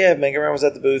like, oh yeah, Mega Man was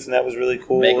at the booth and that was really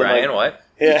cool. Meg and, Ryan, like, what?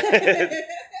 Yeah.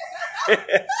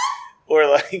 or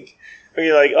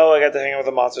you're like, oh, I got to hang out with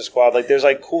the Monster Squad. Like, there's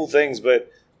like cool things,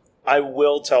 but I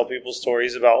will tell people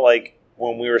stories about like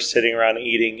when we were sitting around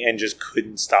eating and just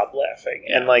couldn't stop laughing.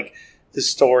 Yeah. And like the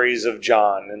stories of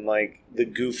John and like the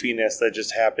goofiness that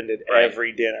just happened at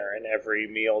every dinner and every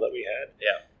meal that we had.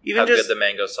 Yeah. Even how just good the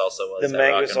mango salsa was. The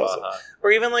mango salsa.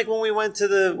 Or even like when we went to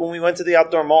the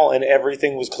outdoor mall and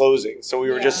everything was closing. So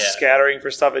we were just scattering for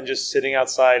stuff and just sitting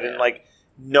outside and like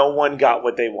no one got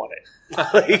what they wanted.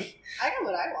 Like, I got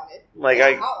what I wanted. Like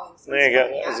I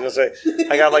was gonna say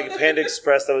I got like a Panda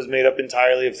Express that was made up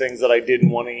entirely of things that I didn't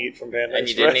want to eat from Panda Express. And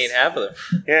you didn't eat half of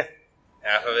them. Yeah.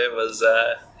 Half of it was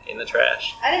in the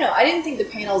trash. I don't know. I didn't think the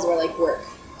panels were like work.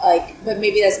 But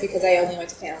maybe that's because I only went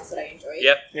to panels that I enjoyed.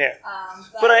 Yep. Yeah.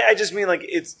 But I just mean like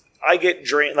I get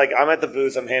drained. Like I'm at the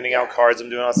booth, I'm handing out cards, I'm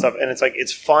doing all that stuff, and it's like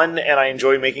it's fun and I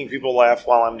enjoy making people laugh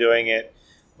while I'm doing it.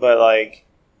 But like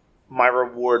my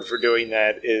reward for doing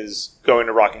that is going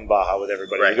to Rocking Baja with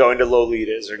everybody, or going to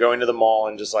Lolita's, or going to the mall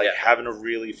and just like having a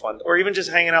really fun, or even just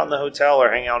hanging out in the hotel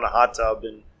or hanging out in a hot tub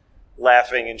and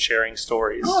laughing and sharing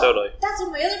stories. Oh, totally. That's one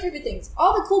of my other favorite things.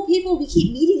 All the cool people we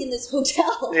keep meeting in this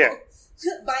hotel. Yeah.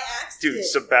 By accident. Dude,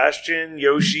 Sebastian,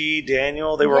 Yoshi,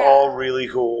 Daniel, they were all really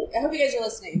cool. I hope you guys are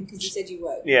listening, because you said you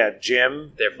would. Yeah,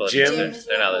 Jim. They're full of Jim.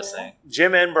 They're not listening.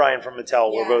 Jim and Brian from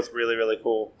Mattel were both really, really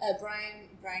cool.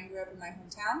 Brian grew up in my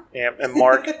hometown. Yeah, and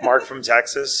Mark from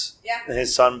Texas. Yeah. And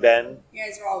his son, Ben. You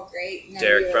guys are all great.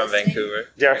 Derek from Vancouver.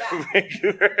 Derek from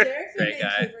Vancouver. Derek from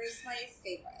Vancouver is my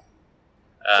favorite.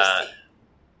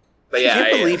 But yeah, I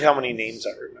can't believe how many names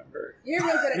I remember. You're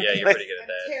real good at names. You're pretty good at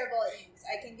that. I'm terrible at names.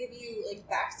 I can give you like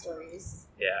backstories.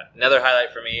 Yeah. Another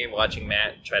highlight for me, watching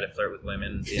Matt try to flirt with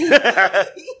women.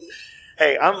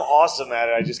 Hey, I'm awesome at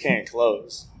it. I just can't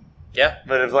close. Yeah.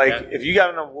 But if you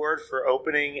got an award for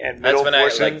opening and middle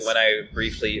portions, when I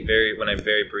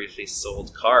very briefly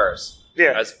sold cars.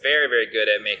 Yeah. I was very, very good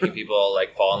at making people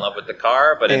like fall in love with the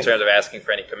car, but in terms of asking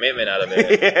for any commitment out of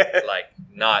it, like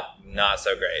not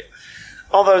so great.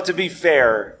 Although, to be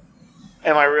fair,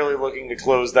 am I really looking to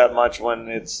close that much when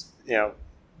it's,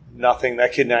 nothing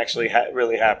that can actually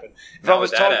really happen? If I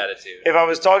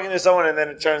was talking to someone and then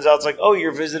it turns out it's like, oh,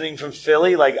 you're visiting from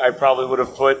Philly, like I probably would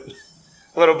have put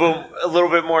a little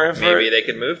bit more info. Maybe they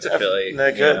could move to Philly.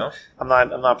 They could. I'm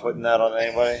not putting that on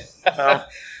anybody. I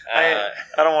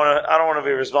don't want to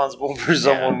be responsible for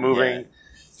someone moving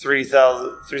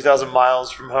 3,000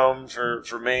 miles from home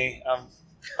for me.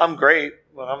 I'm great.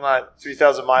 But I'm not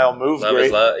 3,000-mile move. Love great.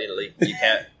 is love. You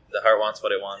can't. The heart wants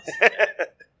what it wants, and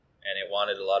it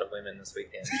wanted a lot of women this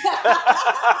weekend,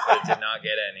 but it did not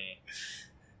get any.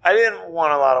 I didn't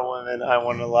want a lot of women. I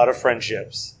wanted a lot of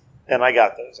friendships, and I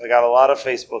got those. I got a lot of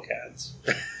Facebook ads.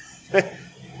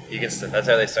 That's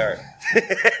how they start. I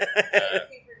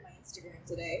favored my Instagram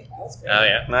today. That was great. Oh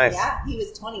yeah, nice. Yeah, he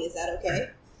was 20. Is that okay?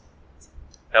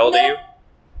 How old are you?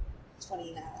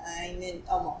 29 and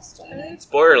almost 29. It's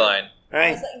borderline. Right.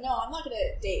 I was like, no, I'm not going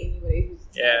to date anybody who's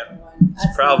 21.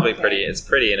 It's probably pretty. It's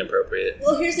pretty inappropriate.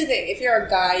 Well, here's the thing: if you're a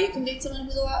guy, you can date someone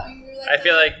who's a lot younger. I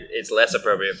feel like it's less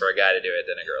appropriate for a guy to do it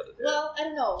than a girl to do it. Well, I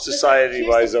don't know.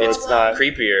 Society-wise, though, it's not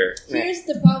creepier. Here's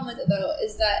the problem with it, though,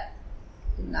 is that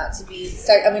not to be.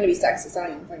 I'm going to be sexist. I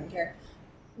don't even fucking care.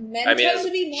 Men tend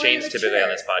to be more Shane's immature. typically on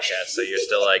this podcast, so you're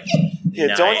still like.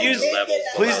 Yeah, don't use.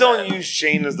 Please don't use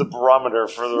Shane as the barometer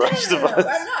for the rest of us.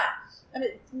 I'm not.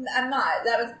 I'm not.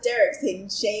 That was Derek saying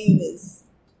Shane is.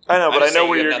 I know, but I know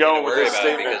where you're going with this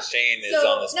statement. Because Shane is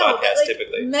on this podcast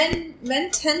typically.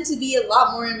 Men tend to be a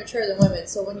lot more immature than women.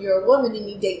 So when you're a woman and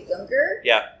you date younger,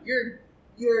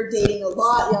 you're dating a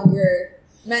lot younger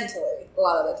mentally a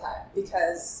lot of the time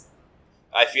because.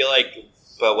 I feel like,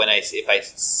 but if I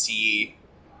see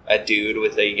a dude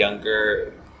with a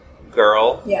younger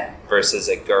girl versus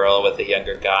a girl with a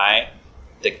younger guy,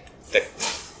 the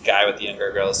guy with the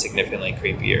younger girl is significantly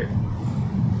creepier.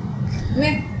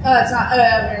 It's not.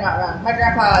 You're not wrong. My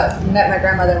grandpa met my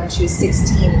grandmother when she was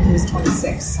 16 and he was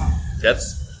 26. So.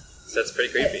 That's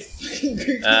pretty creepy.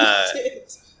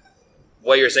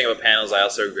 What you were saying about panels, I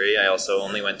also agree. I also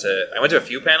went to a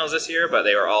few panels this year, but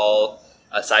they were all,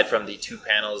 aside from the 2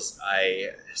 panels I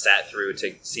sat through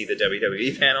to see the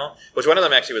WWE panel, which one of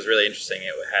them actually was really interesting.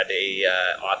 It had a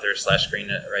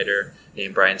author/screenwriter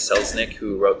named Brian Selznick,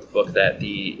 who wrote the book that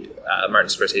the Martin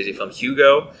Scorsese film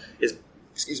Hugo is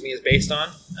based on.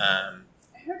 I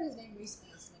heard his name recently.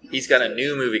 He's got a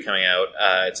new movie coming out.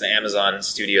 It's an Amazon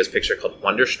Studios picture called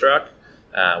Wonderstruck,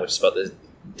 which is about the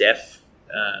deaf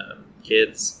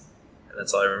kids. And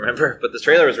that's all I remember. But the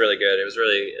trailer was really good. It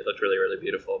looked really, really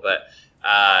beautiful. But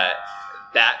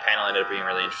that panel ended up being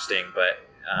really interesting. But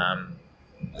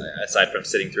aside from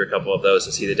sitting through a couple of those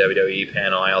to see the WWE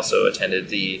panel, I also attended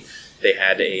they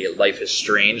had a Life is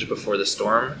Strange Before the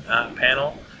Storm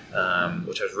panel.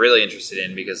 Which I was really interested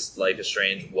in because Life is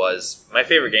Strange was my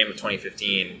favorite game of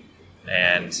 2015,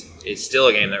 and it's still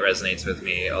a game that resonates with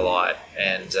me a lot.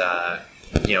 And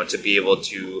to be able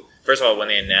to, first of all, when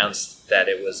they announced that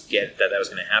that was going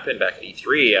to happen back at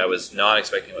E3, I was not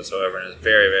expecting whatsoever, and I was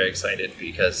very, very excited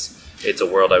because it's a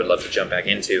world I would love to jump back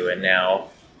into. And now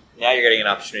you're getting an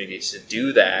opportunity to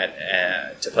do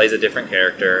that, to play as a different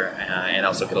character, and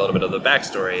also get a little bit of the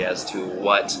backstory as to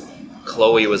what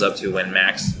Chloe was up to when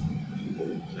Max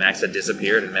had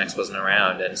disappeared and Max wasn't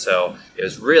around. And so it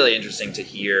was really interesting to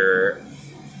hear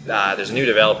there's a new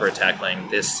developer tackling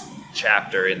this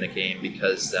chapter in the game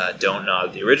because Don't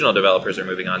Nod, the original developers, are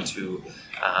moving on to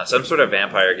some sort of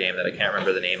vampire game that I can't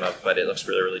remember the name of, but it looks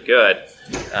really, really good.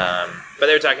 But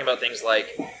they were talking about things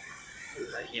like,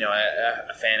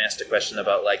 a fan asked a question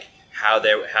about like how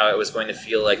it was going to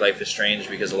feel like Life is Strange,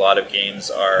 because a lot of games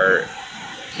are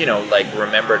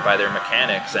remembered by their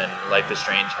mechanics, and Life is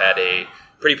Strange had a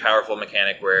pretty powerful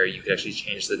mechanic where you could actually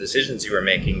change the decisions you were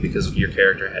making because your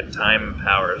character had time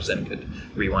powers and could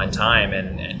rewind time,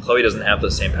 and Chloe doesn't have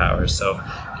those same powers. So,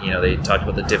 they talked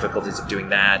about the difficulties of doing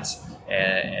that,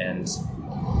 and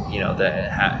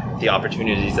the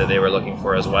opportunities that they were looking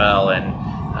for as well, and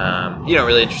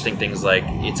really interesting things like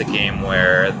it's a game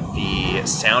where the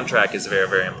soundtrack is very,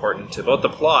 very important to both the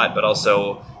plot, but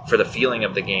also for the feeling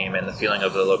of the game and the feeling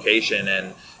of the location.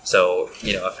 And so,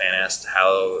 a fan asked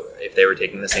if they were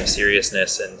taking the same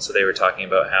seriousness, and so they were talking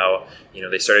about how,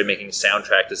 they started making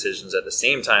soundtrack decisions at the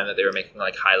same time that they were making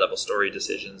like high-level story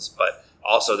decisions, but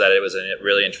also that it was a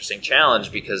really interesting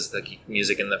challenge because the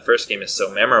music in the first game is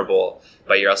so memorable,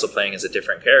 but you're also playing as a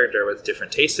different character with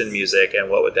different taste in music, and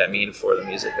what would that mean for the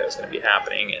music that was going to be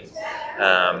happening, and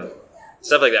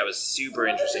stuff like that was super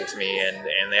interesting to me.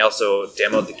 And they also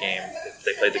demoed the game.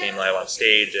 They played the game live on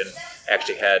stage and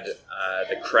actually had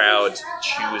the crowd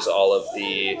choose all of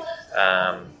the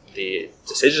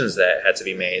decisions that had to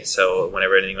be made. So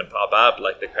whenever anything would pop up,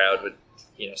 like the crowd would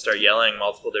start yelling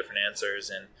multiple different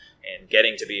answers and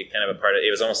getting to be kind of a part of it.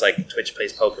 It was almost like Twitch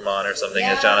plays Pokemon or something,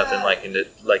 as Jonathan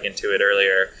likened to it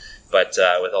earlier, but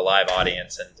with a live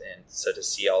audience, and so to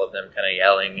see all of them kind of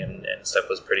yelling and stuff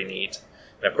was pretty neat.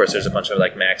 And of course, there's a bunch of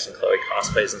like Max and Chloe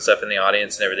cosplays and stuff in the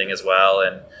audience and everything as well.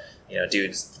 And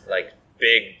dudes, like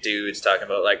big dudes, talking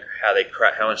about like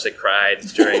how much they cried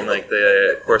during like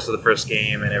the course of the first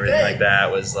game and everything like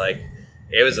that. Was like,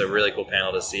 it was a really cool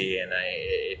panel to see, and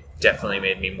it definitely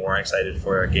made me more excited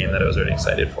for a game that I was already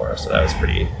excited for. So that was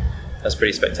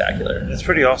pretty spectacular. It's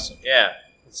pretty awesome. Yeah,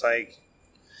 it's like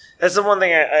that's the one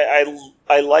thing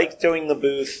I like doing the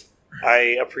booth.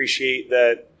 I appreciate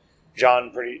that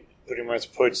John pretty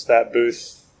much puts that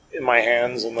booth in my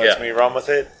hands and lets me run with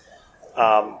it.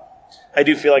 I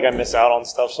do feel like I miss out on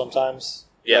stuff sometimes.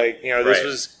 Yeah. Like, this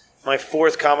was my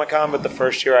 4th Comic-Con, but the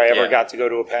first year I ever got to go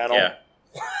to a panel. Yeah.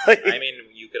 I mean,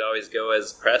 you could always go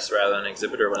as press rather than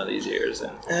exhibitor one of these years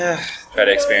and try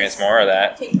to experience more of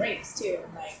that. Take breaks too,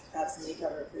 and like have somebody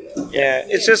cover it for you. Yeah,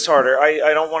 it's just harder.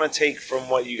 I don't want to take from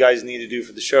what you guys need to do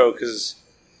for the show because,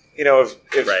 you know,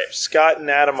 if Scott and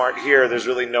Adam aren't here, there's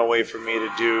really no way for me to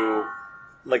do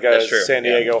like a San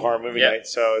Diego horror movie night.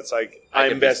 So it's like I'll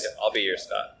be your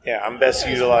Scott. Yeah, I'm best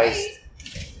utilized.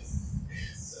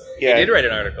 Yeah, you did write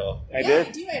an article. I did.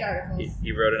 I do write articles.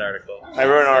 You wrote an article. I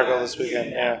wrote an article this weekend.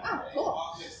 Yeah. Oh, cool.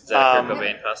 Is that a Kurt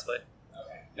Cobain cosplay?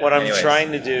 What I'm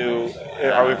trying to do?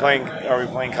 Are we playing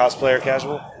cosplay or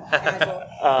casual? We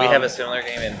have a similar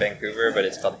game in Vancouver, but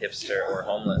it's called Hipster or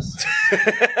Homeless. We have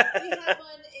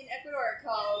one in Ecuador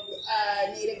called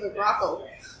Native of Rockle.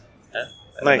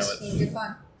 Nice. Good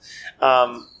fun.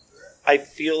 I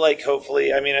feel like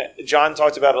hopefully, I mean, John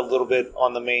talked about it a little bit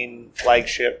on the main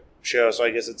flagship show, so I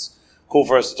guess it's cool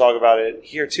for us to talk about it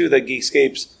here too. That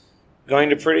Geekscape's going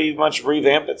to pretty much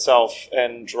revamp itself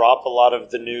and drop a lot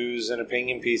of the news and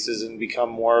opinion pieces and become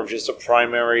more of just a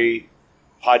primary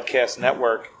podcast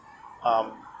network.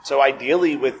 So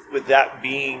ideally, with that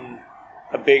being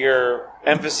a bigger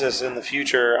emphasis in the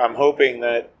future, I'm hoping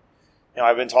that, you know,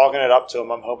 I've been talking it up to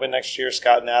him. I'm hoping next year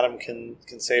Scott and Adam can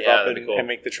save up and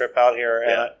make the trip out here.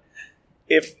 Yeah.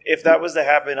 And if that was to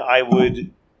happen, I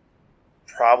would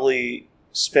probably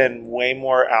spend way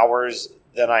more hours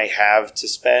than I have to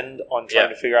spend on trying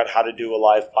to figure out how to do a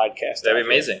live podcast. That'd be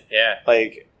amazing. Yeah.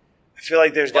 Like, I feel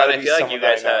like there's got to be someone.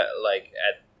 I feel like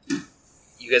you guys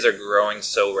you guys are growing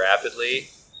so rapidly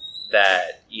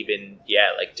that even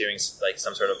like doing like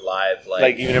some sort of live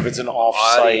like even if it's an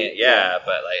off-site,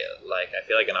 but like I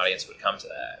feel like an audience would come to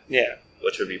that,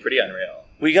 which would be pretty unreal.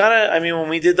 We gotta. I mean, when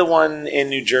we did the one in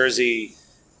New Jersey,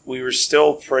 we were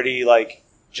still pretty like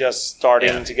just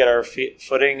starting to get our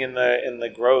footing in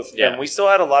the growth, and we still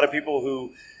had a lot of people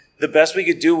who the best we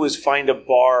could do was find a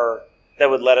bar that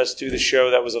would let us do the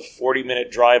show that was a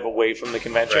 40-minute drive away from the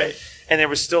convention. And there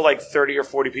was still like 30 or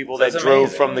 40 people that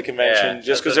drove from the convention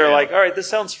just because they're like, all right, this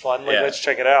sounds fun. Like, let's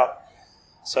check it out.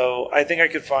 So I think I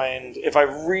could find, if I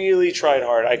really tried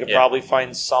hard, I could probably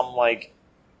find some like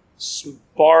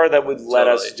bar that would let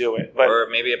us do it. But or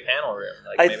maybe a panel room.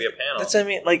 Maybe a panel. That's, I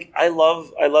mean, like, I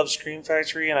love Scream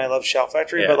Factory and I love Shout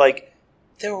Factory, but like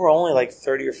there were only like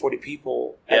 30 or 40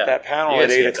 people at that panel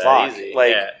at 8 o'clock.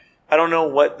 Like, I don't know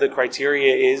what the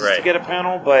criteria is to get a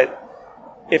panel, but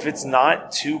if it's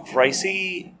not too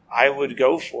pricey, I would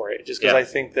go for it. Just because I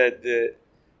think that that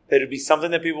it'd be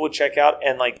something that people would check out,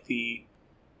 and like the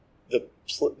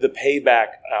payback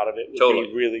out of it would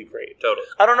be really great. Totally.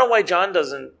 I don't know why John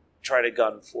doesn't try to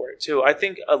gun for it too. I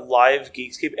think a live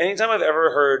Geekscape. Anytime I've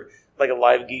ever heard like a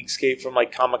live Geekscape from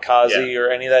like Kamikaze or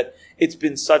any of that, it's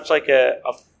been such like a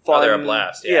fun. They're a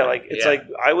blast. Yeah, like it's like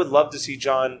I would love to see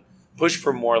John push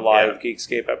for more live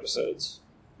Geekscape episodes,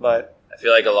 but I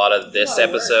feel like a lot of this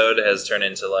episode has turned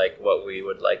into like what we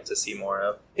would like to see more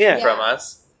of from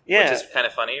us, which is kind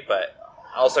of funny, but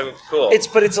also cool.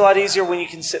 But it's a lot easier when you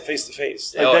can sit face to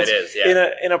face. It is.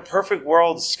 Yeah. In a perfect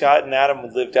world, Scott and Adam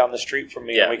would live down the street from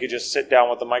me, and we could just sit down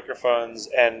with the microphones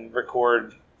and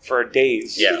record for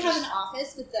days. We could have an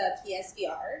office with the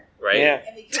PSVR, right? Yeah.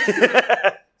 And we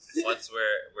could once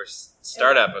we're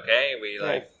startup, okay, we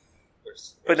like.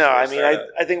 But no, I mean,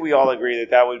 I think we all agree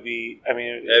that would be. I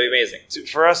mean, that'd be amazing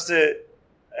for us to.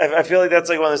 I feel like that's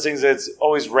like one of those things that's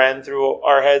always ran through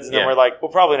our heads, and then we're like,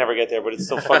 we'll probably never get there, but it's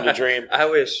still fun to dream. I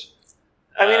wish.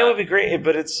 I mean, it would be great,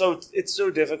 but it's so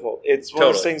difficult. It's one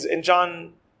of those things. And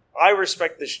John, I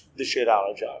respect the shit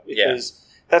out of John because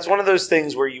that's one of those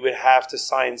things where you would have to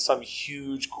sign some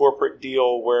huge corporate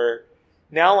deal where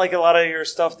now, like a lot of your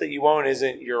stuff that you own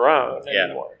isn't your own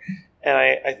anymore. And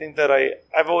I think that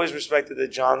I've always respected that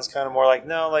John's kind of more like,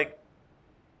 no, like,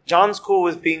 John's cool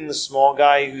with being the small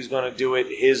guy who's going to do it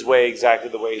his way, exactly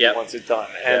the way he wants it done.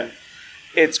 And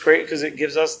it's great because it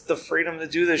gives us the freedom to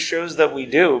do the shows that we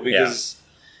do because,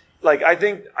 like, I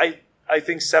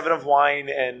think Seven of Wine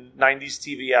and 90s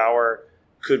TV Hour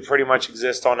could pretty much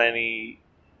exist on any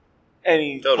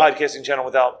podcasting channel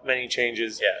without many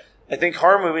changes. Yeah. I think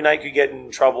Horror Movie Night could get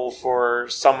in trouble for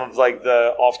some of like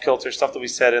the off-kilter stuff that we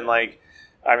said, and like,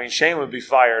 I mean, Shane would be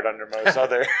fired under most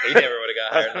other. He never would have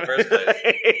got hired in the first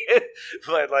place.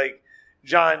 But like,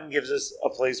 John gives us a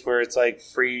place where it's like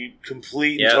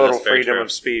complete and total freedom of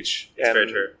speech. That's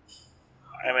very true.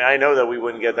 I mean, I know that we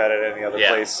wouldn't get that at any other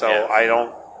place, so I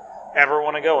don't ever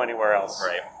want to go anywhere else.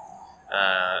 Right.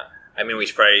 I mean, we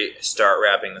should probably start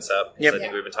wrapping this up because I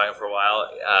think we've been talking for a while.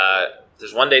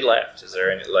 There's one day left. Is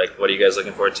there any, like, what are you guys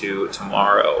looking forward to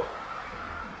tomorrow?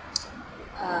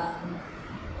 I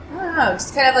don't know.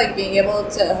 Just kind of like being able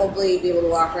to hopefully be able to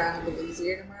walk around a little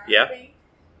easier tomorrow. Yeah. I think.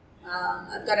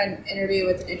 I've got an interview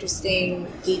with an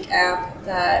interesting geek app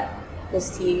that we'll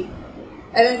see.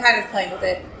 I've been kind of playing with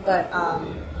it, but I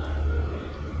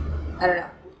don't know.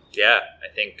 Yeah, I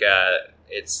think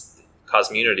it's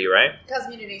Cosmunity, right?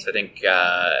 Cosmunity. So I think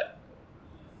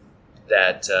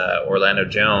that Orlando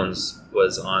Jones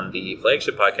was on the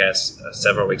flagship podcast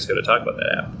several weeks ago to talk about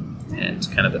that app and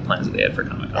kind of the plans that they had for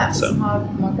Comic-Con. That's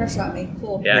more pressure on me.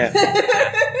 Cool. Yeah.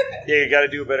 Yeah, you got to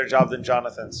do a better job than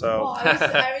Jonathan. So well,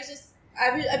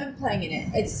 I've been playing in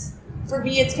it. For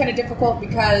me, it's kind of difficult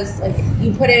because like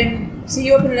you put in, so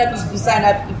you open it up, you sign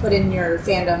up, you put in your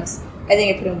fandoms. I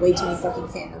think I put in way too many fucking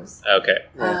fandoms. Okay.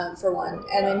 For one,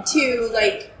 and then two,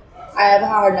 like I have a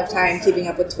hard enough time keeping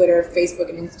up with Twitter, Facebook,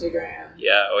 and Instagram.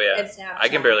 Yeah. Oh yeah. And Snapchat. I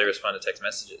can barely respond to text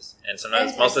messages, and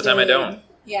sometimes most of the time I don't.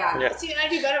 Yeah. See, and I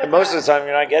do better with and most that. of the time,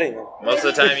 you're not getting them. Most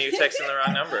of the time, you text in the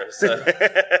wrong number. So. Who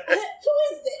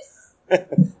is this?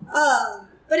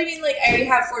 But I mean, like, I already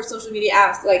have 4 social media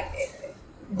apps, like,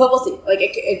 but we'll see. Like,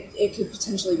 it could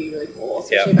potentially be really cool,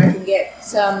 especially if I can get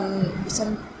some,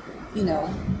 you know,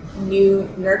 new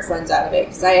nerd friends out of it,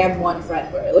 because I have one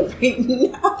friend where I live right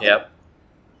now. Yep.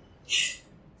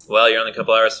 Well, you're only a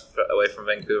couple hours away from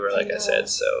Vancouver, like I said,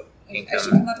 so you can I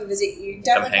should come up and visit you.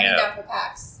 Definitely coming down for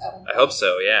PAX. So. I hope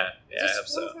so. Yeah, I hope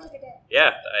so. For like a day.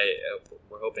 Yeah,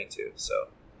 we're hoping to. So,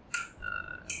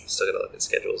 still got to look at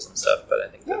schedules and stuff, but I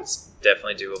think that's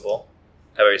definitely doable.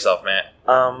 How about yourself, Matt?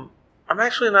 I'm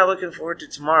actually not looking forward to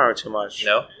tomorrow too much.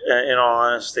 No, in all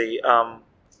honesty,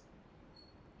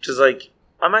 just like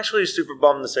I'm actually super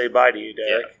bummed to say bye to you,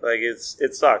 Derek. Yeah. Like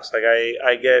it sucks. Like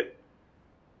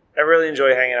I really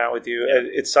enjoy hanging out with you. Yeah.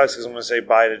 It sucks because I'm going to say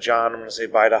bye to John. I'm going to say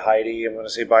bye to Heidi. I'm going to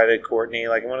say bye to Courtney.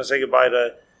 Like I'm going to say goodbye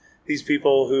to these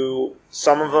people who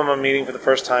some of them I'm meeting for the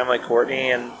first time, like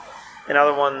Courtney, and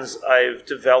other ones I've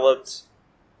developed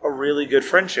a really good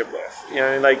friendship with. You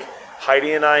know, like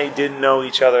Heidi and I didn't know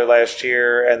each other last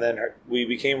year, and then we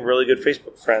became really good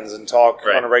Facebook friends and talk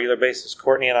on a regular basis.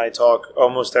 Courtney and I talk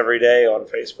almost every day on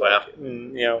Facebook. Wow.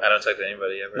 And, you know, I don't talk to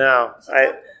anybody ever. No,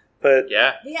 But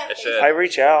yeah, I should. I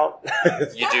reach out.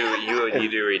 You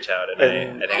do reach out, and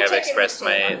I think I've expressed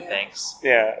my thanks.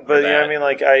 Yeah, but you know what I mean.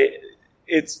 Like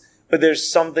but there's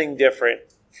something different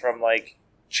from like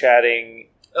chatting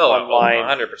online,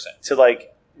 100%, to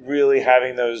like really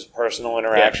having those personal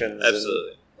interactions. Yeah,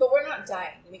 absolutely. But we're not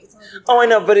dying. You make it sound like I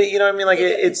know, but you know what I mean. Like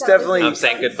it's definitely. I'm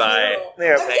saying goodbye.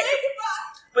 Yeah. I'm saying goodbye.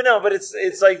 But no, but it's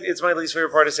like it's my least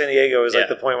favorite part of San Diego is like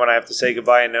the point when I have to say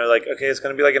goodbye and know like okay, it's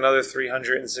going to be like another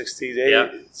 360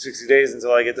 days, 60 days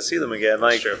until I get to see them again.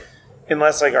 Like, true.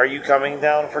 Unless like, are you coming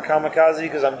down for Kamikaze?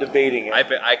 Because I'm debating it.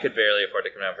 I could barely afford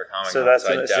to come down for Comic-Con, so that's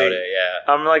I doubt it.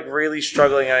 Yeah, I'm like really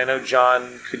struggling, and I know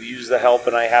John could use the help,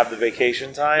 and I have the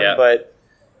vacation time, but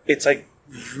it's like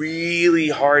really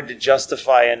hard to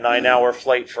justify a 9-hour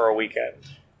flight for a weekend.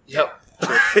 Yep.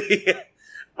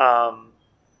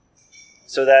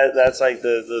 So that's like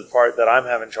the part that I'm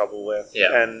having trouble with.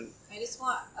 Yeah. And I just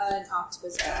want an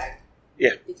octopus bag.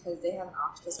 Yeah. Because they have an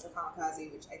octopus for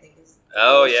Kamikaze, which I think is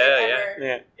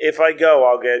yeah. If I go,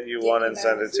 I'll get you one and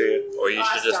send it to you. Or you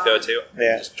should just go too.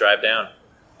 Yeah. Just drive down.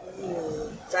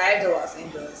 Drive to Los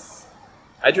Angeles.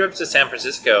 I drove to San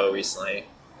Francisco recently.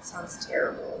 That sounds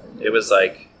terrible. It was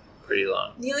like pretty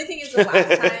long. The only thing is the last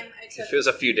time I took... It was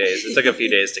a few days. It took a few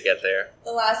days to get there.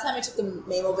 The last time I took the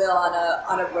Maymobile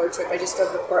on a road trip, I just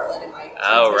drove to Portland and my...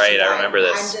 Oh, right. I remember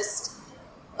this. I'm just...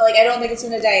 Like, I don't think it's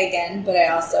going to die again, but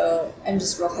I'm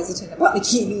just real hesitant about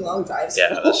making any long drives.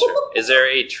 Yeah, that's true. Is there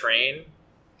a train,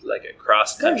 like a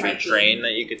cross-country train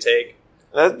that you could take?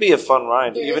 That'd be a fun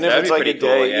ride, even if it's like a day,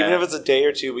 cool, even if it's a day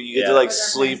or two. But you get to like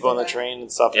sleep on the train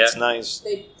and stuff. Yeah. It's nice.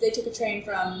 They took a train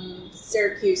from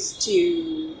Syracuse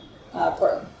to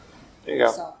Portland. There you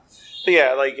go. So. But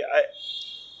yeah, like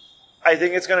I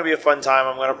think it's going to be a fun time.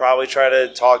 I'm going to probably try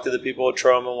to talk to the people at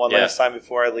Troma one last time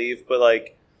before I leave. But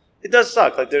like, it does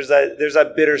suck. Like there's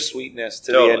that bittersweetness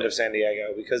to the end of San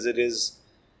Diego because it is.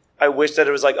 I wish that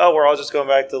it was like, oh, we're all just going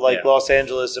back to like Los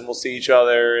Angeles and we'll see each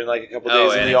other in like a couple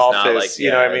days in the office. Like,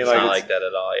 you know what I mean? It's not like that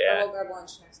at all. Yeah. We'll grab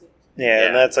lunch next week. Yeah,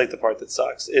 and that's like the part that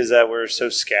sucks is that we're so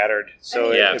scattered.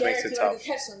 So it makes it tough.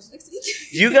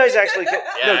 You guys actually,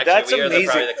 no, that's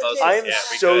amazing. I am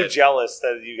so jealous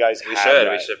that you guys. We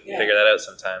should figure that out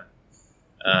sometime.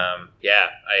 I'll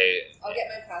get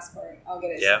my passport. I'll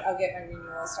get it. Yeah. I'll get my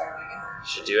renewal started when I get home. You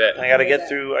should do it. I gotta get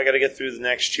through the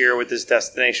next year with this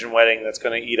destination wedding that's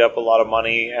going to eat up a lot of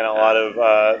money and a lot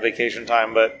of vacation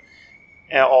time. But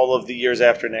all of the years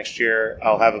after next year,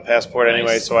 I'll have a passport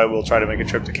anyway, so I will try to make a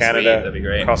trip to Canada. That'd be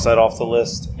great. Cross that off the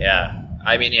list. Yeah.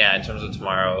 I mean, in terms of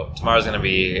tomorrow's going to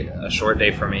be a short day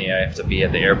for me. I have to be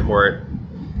at the airport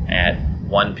at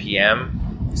 1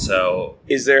 p.m. So,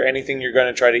 is there anything you're going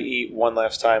to try to eat one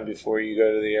last time before you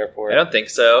go to the airport? I don't think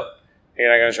so. You're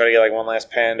not going to try to get like one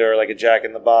last panda or like a Jack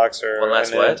in the Box or one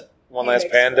last what? One last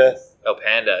panda. Oh,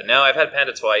 panda. No, I've had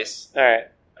panda twice. All right.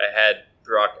 I had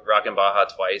Rock and Baja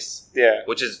twice. Yeah.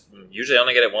 Which is usually I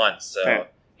only get it once. So,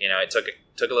 it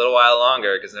took a little while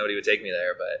longer because nobody would take me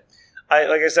there. But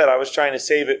like I said, I was trying to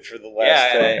save it for the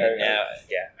last.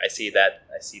 I see that.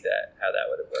 How that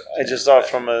would have worked. I just saw it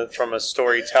from a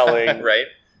storytelling right.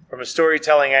 From a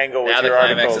storytelling angle with now your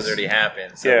articles. Now the climax articles. has already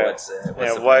happened. So yeah. what's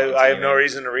the why I have no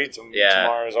reason to read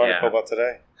tomorrow's article about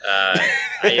today.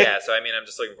 So I mean, I'm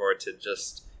just looking forward to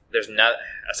there's not,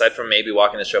 aside from maybe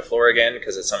walking the show floor again,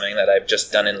 because it's something that I've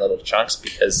just done in little chunks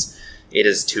because it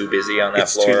is too busy on that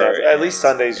floor. At least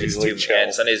Sunday's usually chill.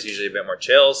 And Sunday's usually a bit more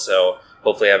chill, so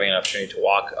hopefully having an opportunity to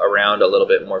walk around a little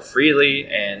bit more freely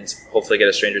and hopefully get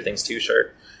a Stranger Things 2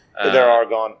 shirt. They're all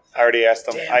gone. I already asked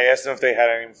them. Damn. I asked him if they had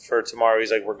any for tomorrow.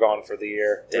 He's like, we're gone for the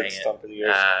year. Dang we're done for the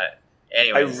year.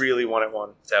 Anyways, I really wanted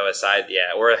one. So aside,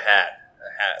 or a hat.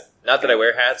 Not that I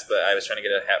wear hats, but I was trying to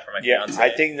get a hat for my fiance. I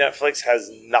think Netflix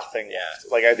has nothing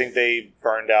left. Like, I think they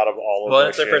burned out of all of Well,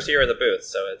 it's their first year of the booth,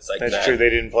 so it's like That's true. They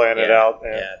didn't plan it out.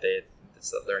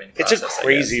 It's a learning process. It's a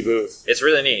crazy booth. It's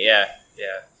really neat, yeah.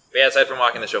 But aside from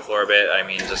walking the show floor a bit, I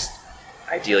mean, just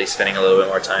ideally spending a little bit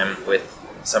more time with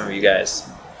some of you guys.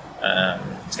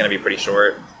 It's going to be pretty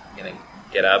short. I'm going to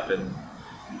get up and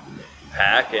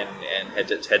pack and head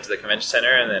to the convention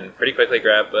center, and then pretty quickly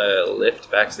grab a lift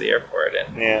back to the airport,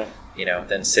 and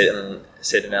then sit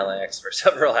in LAX for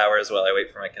several hours while I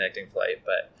wait for my connecting flight.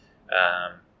 But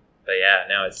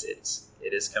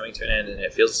it is coming to an end, and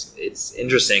it's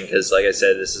interesting because, like I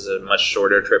said, this is a much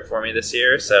shorter trip for me this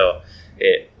year, so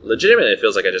it legitimately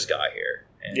feels like I just got here,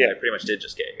 and I pretty much did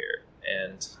just get here,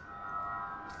 and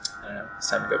I don't know, it's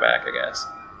time to go back, I guess.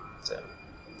 So.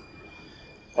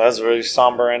 Well, that's a really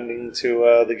somber ending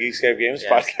to the Geekscape Games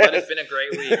podcast. But it's been a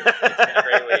great week.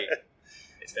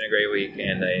 It's been a great week,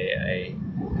 and I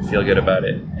feel good about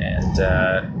it. And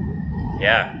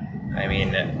I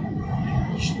mean,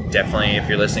 definitely, if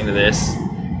you're listening to this,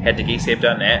 head to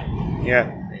Geekscape.net.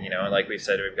 Yeah. Like we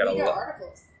said, we've got a lot.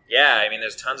 Articles. Yeah, I mean,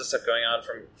 there's tons of stuff going on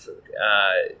from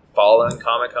fall and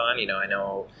Comic-Con. I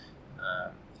know.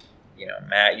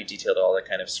 Matt, you detailed all the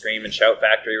kind of Scream and Shout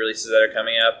Factory releases that are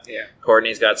coming up. Yeah.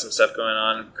 Courtney's got some stuff going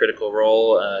on. Critical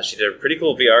Role. She did a pretty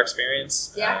cool VR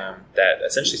experience. Yeah. That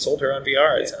essentially sold her on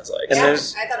VR. It sounds like. Yeah,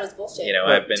 I thought it was bullshit.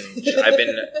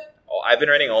 I've been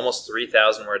writing almost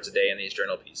 3,000 words a day in these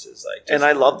journal pieces. And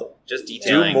I love them. Just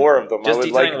detailing. Do more of them. Just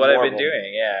detailing what I've been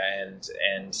doing. Yeah,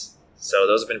 and so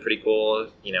those have been pretty cool.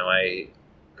 I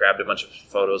grabbed a bunch of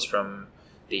photos from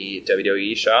the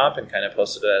WWE shop and kind of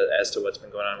posted as to what's been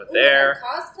going on with there.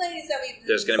 Cosplays that we've.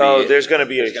 There's going to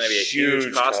be a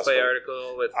huge cosplay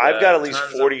article with. I've got at least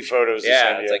 40 photos.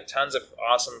 It's like tons of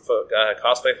awesome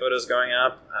cosplay photos going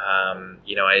up.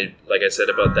 Like I said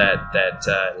about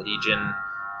that Legion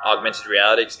augmented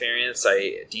reality experience.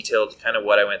 I detailed kind of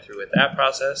what I went through with that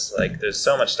process. Like, there's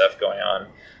so much stuff going on.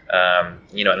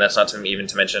 And that's not even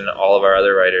to mention all of our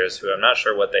other writers who I'm not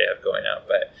sure what they have going up,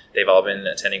 but they've all been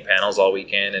attending panels all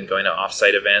weekend and going to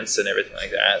off-site events and everything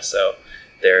like that. So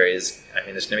there's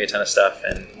going to be a ton of stuff,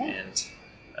 and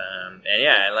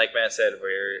like Matt said,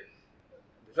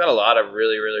 we've got a lot of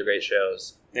really, really great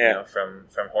shows.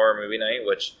 From Horror Movie Night,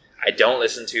 which I don't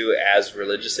listen to as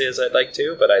religiously as I'd like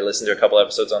to, but I listened to a couple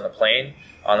episodes on the plane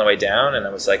on the way down, and I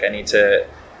was like, I need to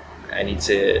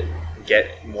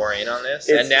get more in on this.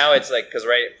 And now it's like, because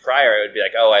prior it would be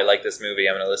like, oh, I like this movie,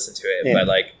 I'm going to listen to it. But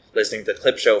like listening to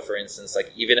Clip Show, for instance,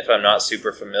 like even if I'm not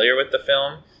super familiar with the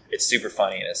film, it's super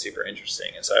funny and it's super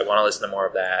interesting, and so I want to listen to more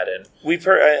of that. And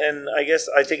and I guess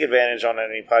I take advantage on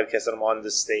any podcast that I'm on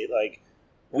to state, like,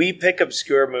 we pick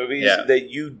obscure movies that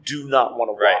you do not want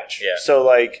to watch. Yeah. So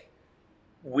like,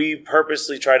 we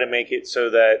purposely try to make it so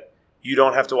that you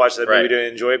don't have to watch that movie to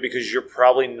enjoy it, because you're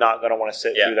probably not going to want to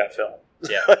sit through that film.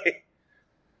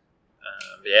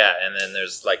 Yeah. And then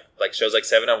there's like shows like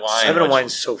Seven of Wine. Seven of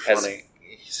Wine's so funny.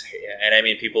 And I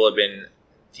mean, people have been,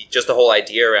 just the whole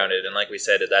idea around it, and like we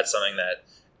said, that's something that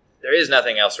there is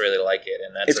nothing else really like it,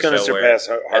 and that's it's going to surpass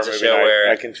Horror Movie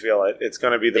Night. I can feel it. It's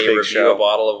going to be the big show. They review a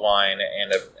bottle of wine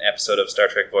and an episode of Star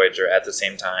Trek Voyager at the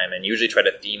same time, and usually try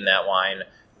to theme that wine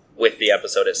with the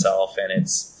episode itself, and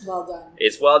it's well done.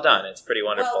 It's well done. It's pretty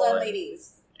wonderful. Well done,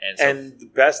 ladies. And the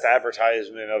best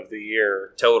advertisement of the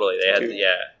year. Totally. They had,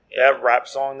 that rap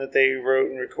song that they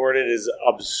wrote and recorded is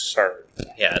absurd.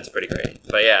 Yeah, it's pretty great.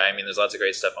 But there's lots of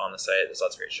great stuff on the site. There's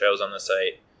lots of great shows on the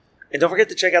site. And don't forget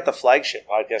to check out the Flagship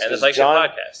Podcast. And the Flagship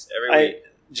Podcast every week.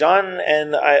 John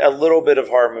and I, a little bit of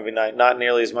Horror Movie Night, not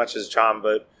nearly as much as John,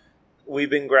 but we've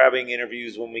been grabbing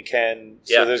interviews when we can.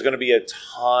 So there's going to be a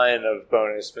ton of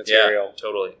bonus material. Yeah,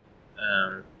 totally.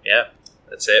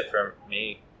 That's it from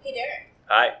me. Hey, Derek.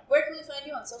 Hi. Where can we find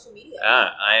you on social media?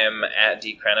 I am at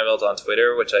D. Craneveld on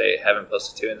Twitter, which I haven't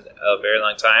posted to in a very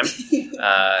long time.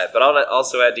 But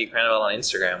also at D. Craneveld on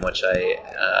Instagram, which I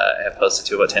have posted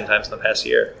to about 10 times in the past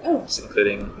year,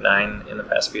 including 9 in the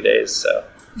past few days. So,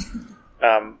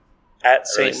 at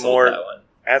St. Mort,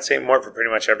 for pretty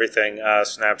much everything: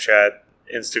 Snapchat,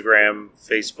 Instagram,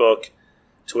 Facebook,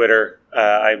 Twitter.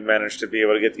 I managed to be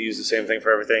able to get to use the same thing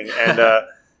for everything, and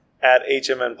at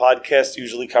HMN Podcast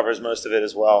usually covers most of it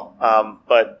as well.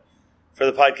 But for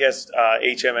the podcast,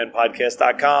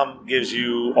 hmnpodcast.com gives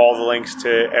you all the links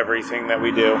to everything that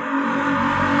we do.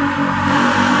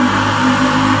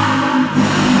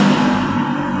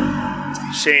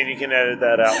 Shane, you can edit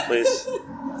that out, please.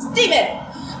 Steven!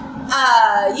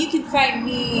 You can find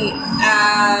me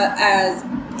as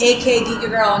AK Geeky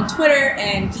Girl on Twitter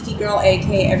and Geeky Girl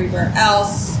AK everywhere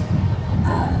else.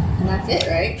 And that's it,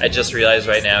 right? I just realized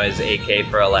right now is AK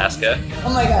for Alaska.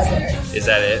 Oh my god, Derek. Is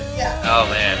that it? Yeah. Oh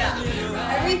man. Yeah.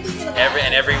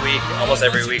 Every week, almost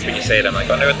every week when you say it, I'm like, I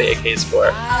wonder what the AK is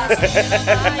for.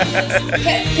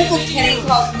 Pickle Kenny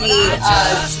calls me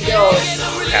Joe.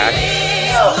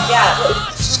 No, yeah.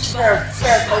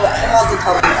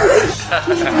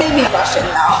 He made me Russian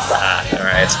now. So.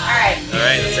 Alright,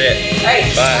 that's it.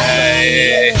 Alright.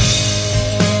 Bye.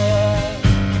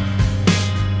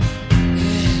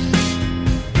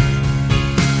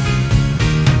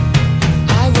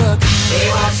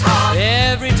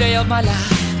 Every day of my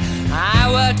life,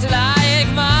 I work till I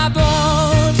ache my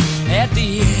bones. At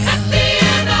the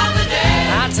end of the day,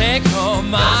 I take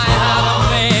home my heart on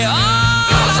me. Oh,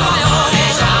 my own.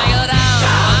 I go down,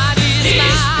 my knees,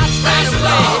 my straight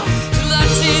away till the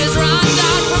tears run.